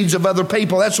meet the needs of other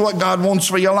people. That's what God wants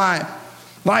for your life.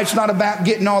 Life's not about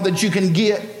getting all that you can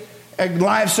get.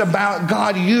 Life's about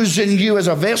God using you as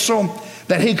a vessel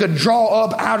that he could draw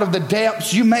up out of the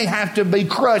depths. You may have to be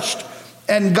crushed,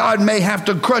 and God may have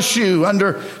to crush you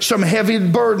under some heavy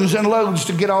burdens and loads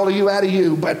to get all of you out of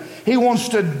you. But he wants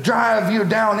to drive you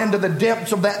down into the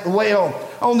depths of that well,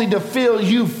 only to fill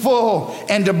you full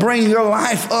and to bring your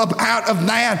life up out of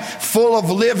that full of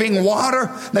living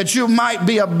water, that you might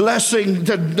be a blessing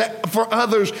for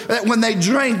others, that when they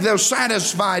drink, they're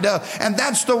satisfied. And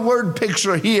that's the word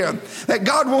picture here, that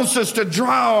God wants us to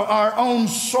draw our own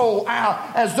soul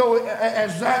out as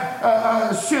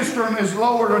that cistern is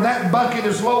lowered, or that bucket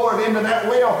is lowered into that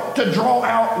well to draw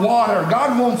out water.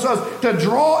 God wants us to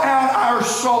draw out our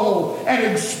soul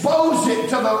and expose it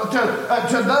to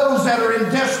those that are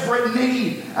in desperate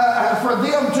need, for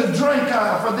them to drink,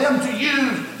 for them to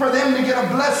use, for them to get a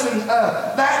blessing.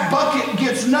 That bucket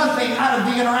gets nothing out of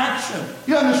the interaction.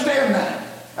 You understand that?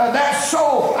 That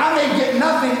soul, I may get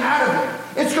nothing out of it.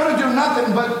 It's going to do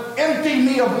nothing but empty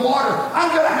me of water.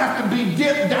 I'm going to have to be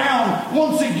dipped down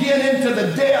once again into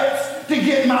the depths to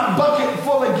get my bucket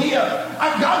full again.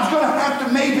 God's going to have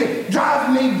to maybe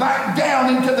drive me back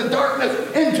down into the darkness,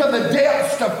 into the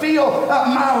depths, to fill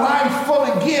my life full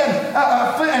again,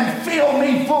 and fill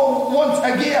me full once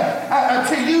again,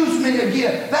 to use me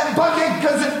again. That bucket,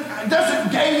 because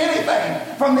doesn't gain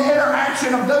anything from the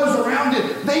interaction of those around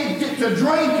it. They get to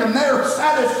drink and they're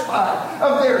satisfied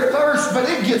of their thirst, but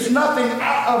it gets nothing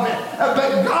out of it.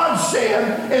 But God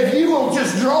said, if you will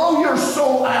just draw your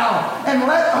soul out and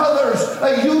let others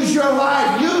use your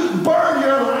life, you burn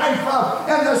your life up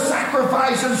in the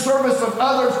sacrifice and service of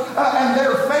others and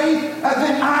their faith,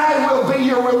 then I will be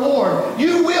your reward.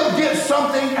 You will get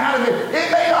something out of it.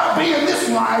 It may not be in this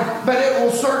life, but it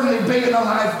will certainly be in a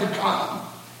life to come.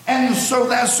 And so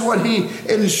that's what he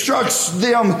instructs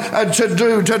them to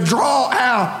do, to draw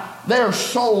out their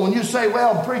soul. And you say,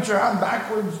 well, preacher, I'm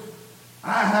backwards.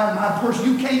 I have my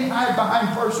person. You can't hide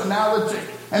behind personality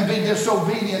and be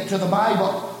disobedient to the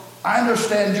Bible. I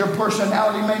understand your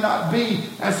personality may not be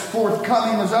as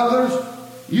forthcoming as others.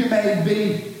 You may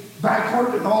be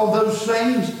backward and all those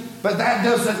things, but that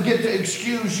doesn't get to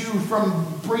excuse you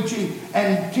from preaching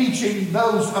and teaching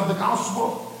those of the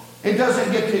gospel. It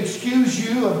doesn't get to excuse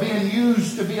you of being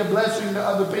used to be a blessing to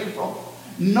other people.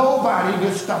 Nobody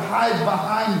gets to hide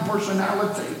behind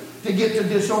personality to get to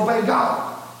disobey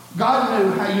God. God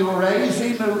knew how you were raised.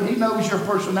 He knows your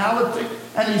personality.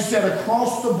 And he said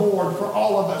across the board for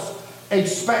all of us,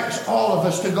 expects all of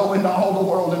us to go into all the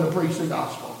world and to preach the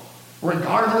gospel.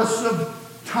 Regardless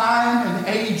of time and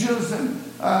ages and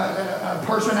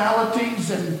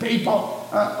personalities and people,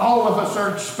 all of us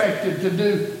are expected to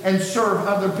do and serve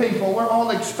other people. We're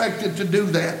all expected to do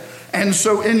that. And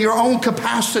so in your own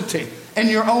capacity, in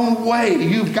your own way,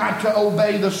 you've got to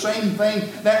obey the same thing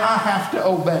that I have to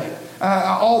obey.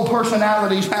 All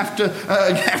personalities have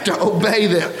to obey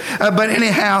them. But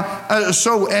anyhow,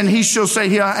 and he shall say,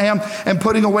 here I am, and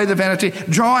putting away the vanity,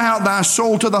 draw out thy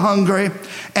soul to the hungry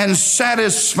and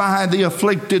satisfy the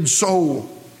afflicted soul.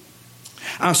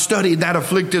 I studied that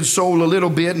afflicted soul a little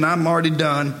bit, and I'm already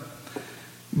done.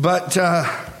 But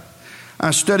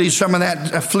I studied some of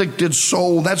that afflicted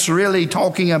soul. That's really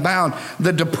talking about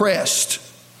the depressed.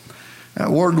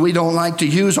 A word we don't like to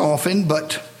use often,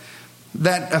 but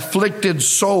that afflicted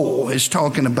soul is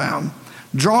talking about.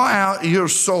 Draw out your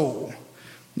soul.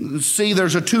 See,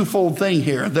 there's a twofold thing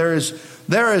here. There is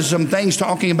some things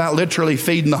talking about literally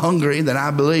feeding the hungry that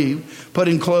I believe.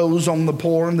 Putting clothes on the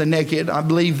poor and the naked. I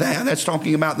believe that. That's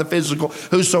talking about the physical.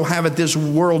 Whoso haveth this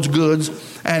world's goods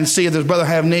and seeth his brother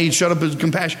have need, shut up his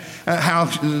compassion. How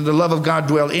the love of God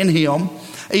dwell in him.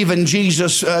 Even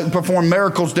Jesus performed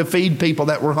miracles to feed people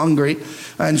that were hungry.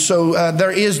 And so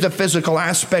there is the physical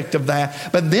aspect of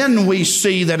that. But then we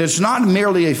see that it's not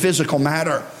merely a physical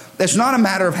matter. It's not a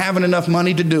matter of having enough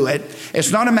money to do it.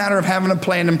 It's not a matter of having a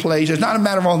plan in place. It's not a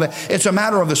matter of all that. It's a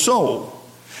matter of the soul.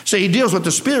 So he deals with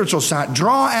the spiritual side.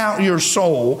 Draw out your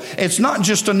soul. It's not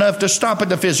just enough to stop at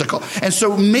the physical. And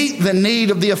so meet the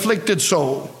need of the afflicted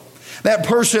soul. That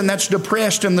person that's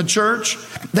depressed in the church,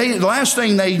 the last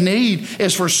thing they need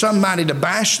is for somebody to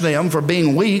bash them for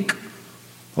being weak.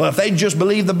 Well, if they just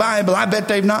believe the Bible, I bet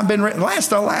they've not been written. That's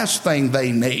the last thing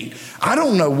they need. I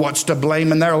don't know what's to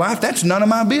blame in their life. That's none of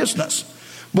my business.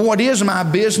 But what is my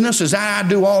business is I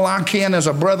do all I can as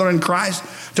a brother in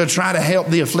Christ to try to help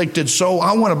the afflicted soul.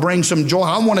 I want to bring some joy.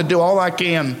 I want to do all I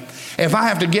can. If I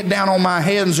have to get down on my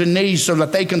hands and knees so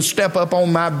that they can step up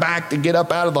on my back to get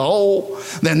up out of the hole,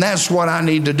 then that's what I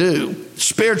need to do.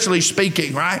 Spiritually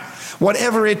speaking, right?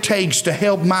 Whatever it takes to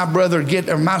help my brother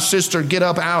or my sister get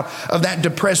up out of that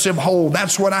depressive hole,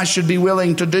 that's what I should be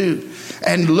willing to do.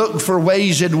 And look for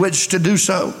ways in which to do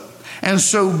so. And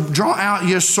so draw out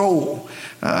your soul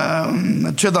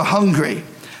to the hungry.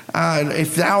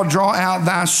 If thou draw out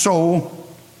thy soul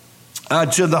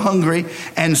to the hungry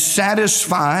and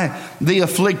satisfy the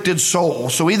afflicted soul.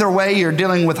 So either way, you're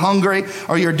dealing with hungry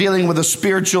or you're dealing with a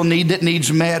spiritual need that needs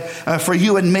met. For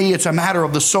you and me, it's a matter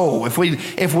of the soul. If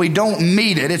we don't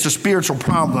meet it, it's a spiritual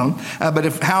problem.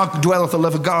 But how dwelleth the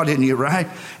love of God in you, right?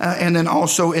 And then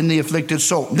also in the afflicted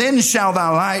soul. Then shall thy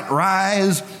light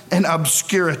rise in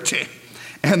obscurity,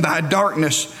 and thy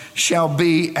darkness shall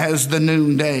be as the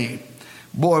noonday.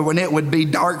 Boy, when it would be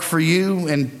dark for you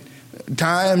and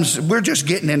times, we're just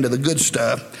getting into the good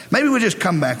stuff. Maybe we'll just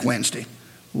come back Wednesday.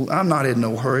 Well, I'm not in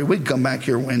no hurry. We can come back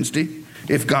here Wednesday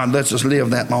if God lets us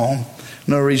live that long.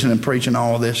 No reason in preaching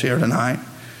all of this here tonight.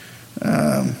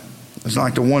 It's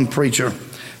like the one preacher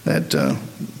that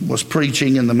was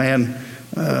preaching, and the man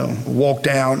walked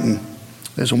out, and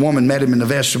there's a woman met him in the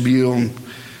vestibule, and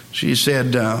she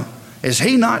said, is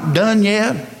he not done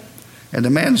yet? And the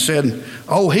man said,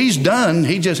 oh, he's done.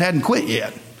 He just hadn't quit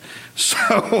yet.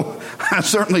 So I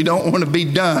certainly don't want to be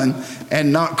done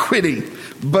and not quitting.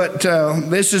 But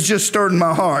this has just stirred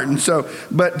my heart. And so,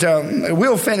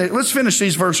 we'll finish. Let's finish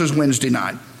these verses Wednesday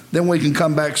night. Then we can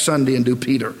come back Sunday and do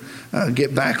Peter.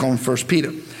 Get back on 1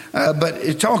 Peter. But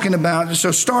it's talking about,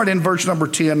 so start in verse number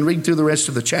 10, read through the rest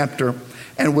of the chapter,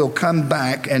 and we'll come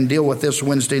back and deal with this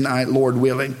Wednesday night, Lord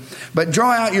willing. But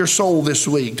draw out your soul this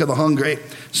week to the hungry,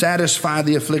 satisfy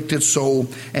the afflicted soul.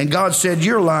 And God said,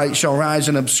 your light shall rise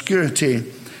in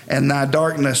obscurity, and thy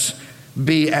darkness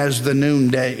be as the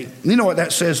noonday. You know what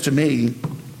that says to me?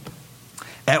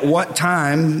 At what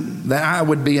time that I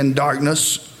would be in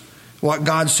darkness, what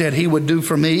God said he would do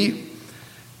for me,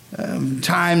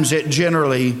 times it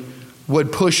generally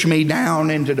would push me down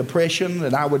into depression,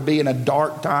 that I would be in a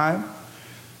dark time.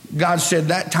 God said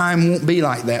that time won't be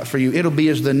like that for you. It'll be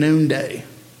as the noonday.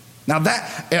 Now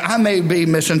that, I may be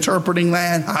misinterpreting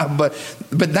that, but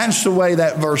that's the way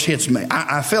that verse hits me.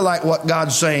 I feel like what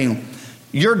God's saying,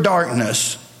 your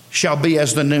darkness shall be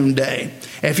as the noonday.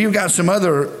 If you've got some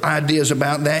other ideas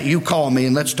about that, you call me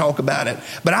and let's talk about it.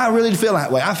 But I really feel that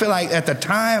way. I feel like at the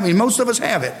time, and most of us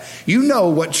have it, you know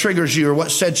what triggers you or what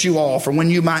sets you off, or when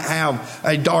you might have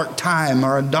a dark time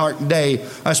or a dark day,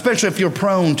 especially if you're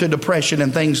prone to depression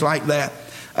and things like that.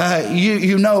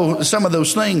 You know some of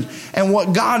those things. And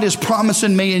what God is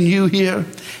promising me and you here,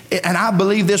 and I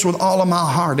believe this with all of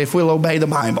my heart, if we'll obey the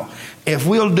Bible, if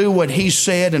we'll do what he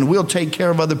said and we'll take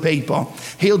care of other people,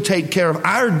 he'll take care of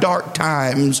our dark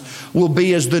times will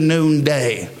be as the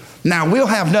noonday. Now, we'll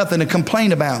have nothing to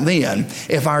complain about then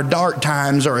if our dark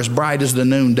times are as bright as the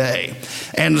noonday.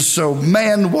 And so,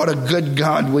 man, what a good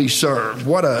God we serve.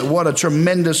 What a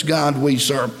tremendous God we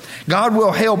serve. God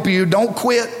will help you. Don't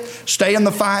quit. Stay in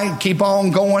the fight. Keep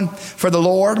on going for the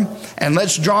Lord. And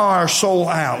let's draw our soul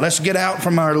out. Let's get out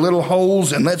from our little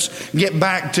holes and let's get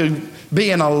back to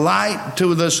being a light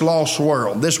to this lost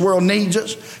world. This world needs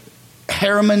us.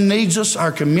 Harriman needs us.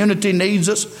 Our community needs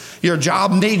us. Your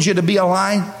job needs you to be a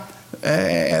light.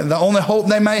 The only hope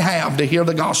they may have to hear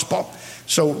the gospel.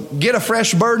 So get a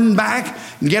fresh burden back,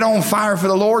 get on fire for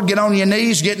the Lord, get on your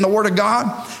knees, get in the Word of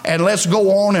God, and let's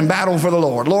go on and battle for the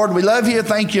Lord. Lord, we love you.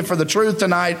 Thank you for the truth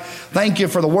tonight. Thank you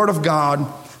for the Word of God.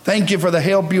 Thank you for the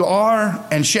help you are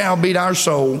and shall be to our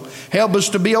soul. Help us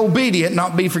to be obedient,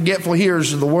 not be forgetful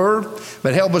hearers of the word,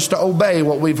 but help us to obey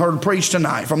what we've heard preached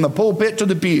tonight. From the pulpit to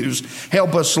the pews,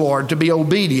 help us, Lord, to be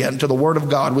obedient to the word of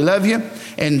God. We love you.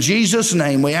 In Jesus'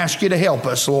 name, we ask you to help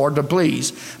us, Lord, to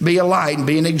please be a light and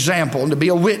be an example and to be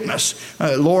a witness,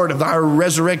 Lord, of our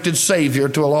resurrected Savior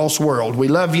to a lost world. We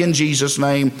love you in Jesus'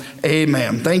 name.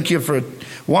 Amen. Thank you for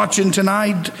watching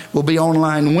tonight. We'll be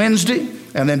online Wednesday.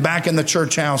 And then back in the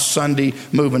church house Sunday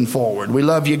moving forward. We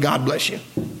love you. God bless you.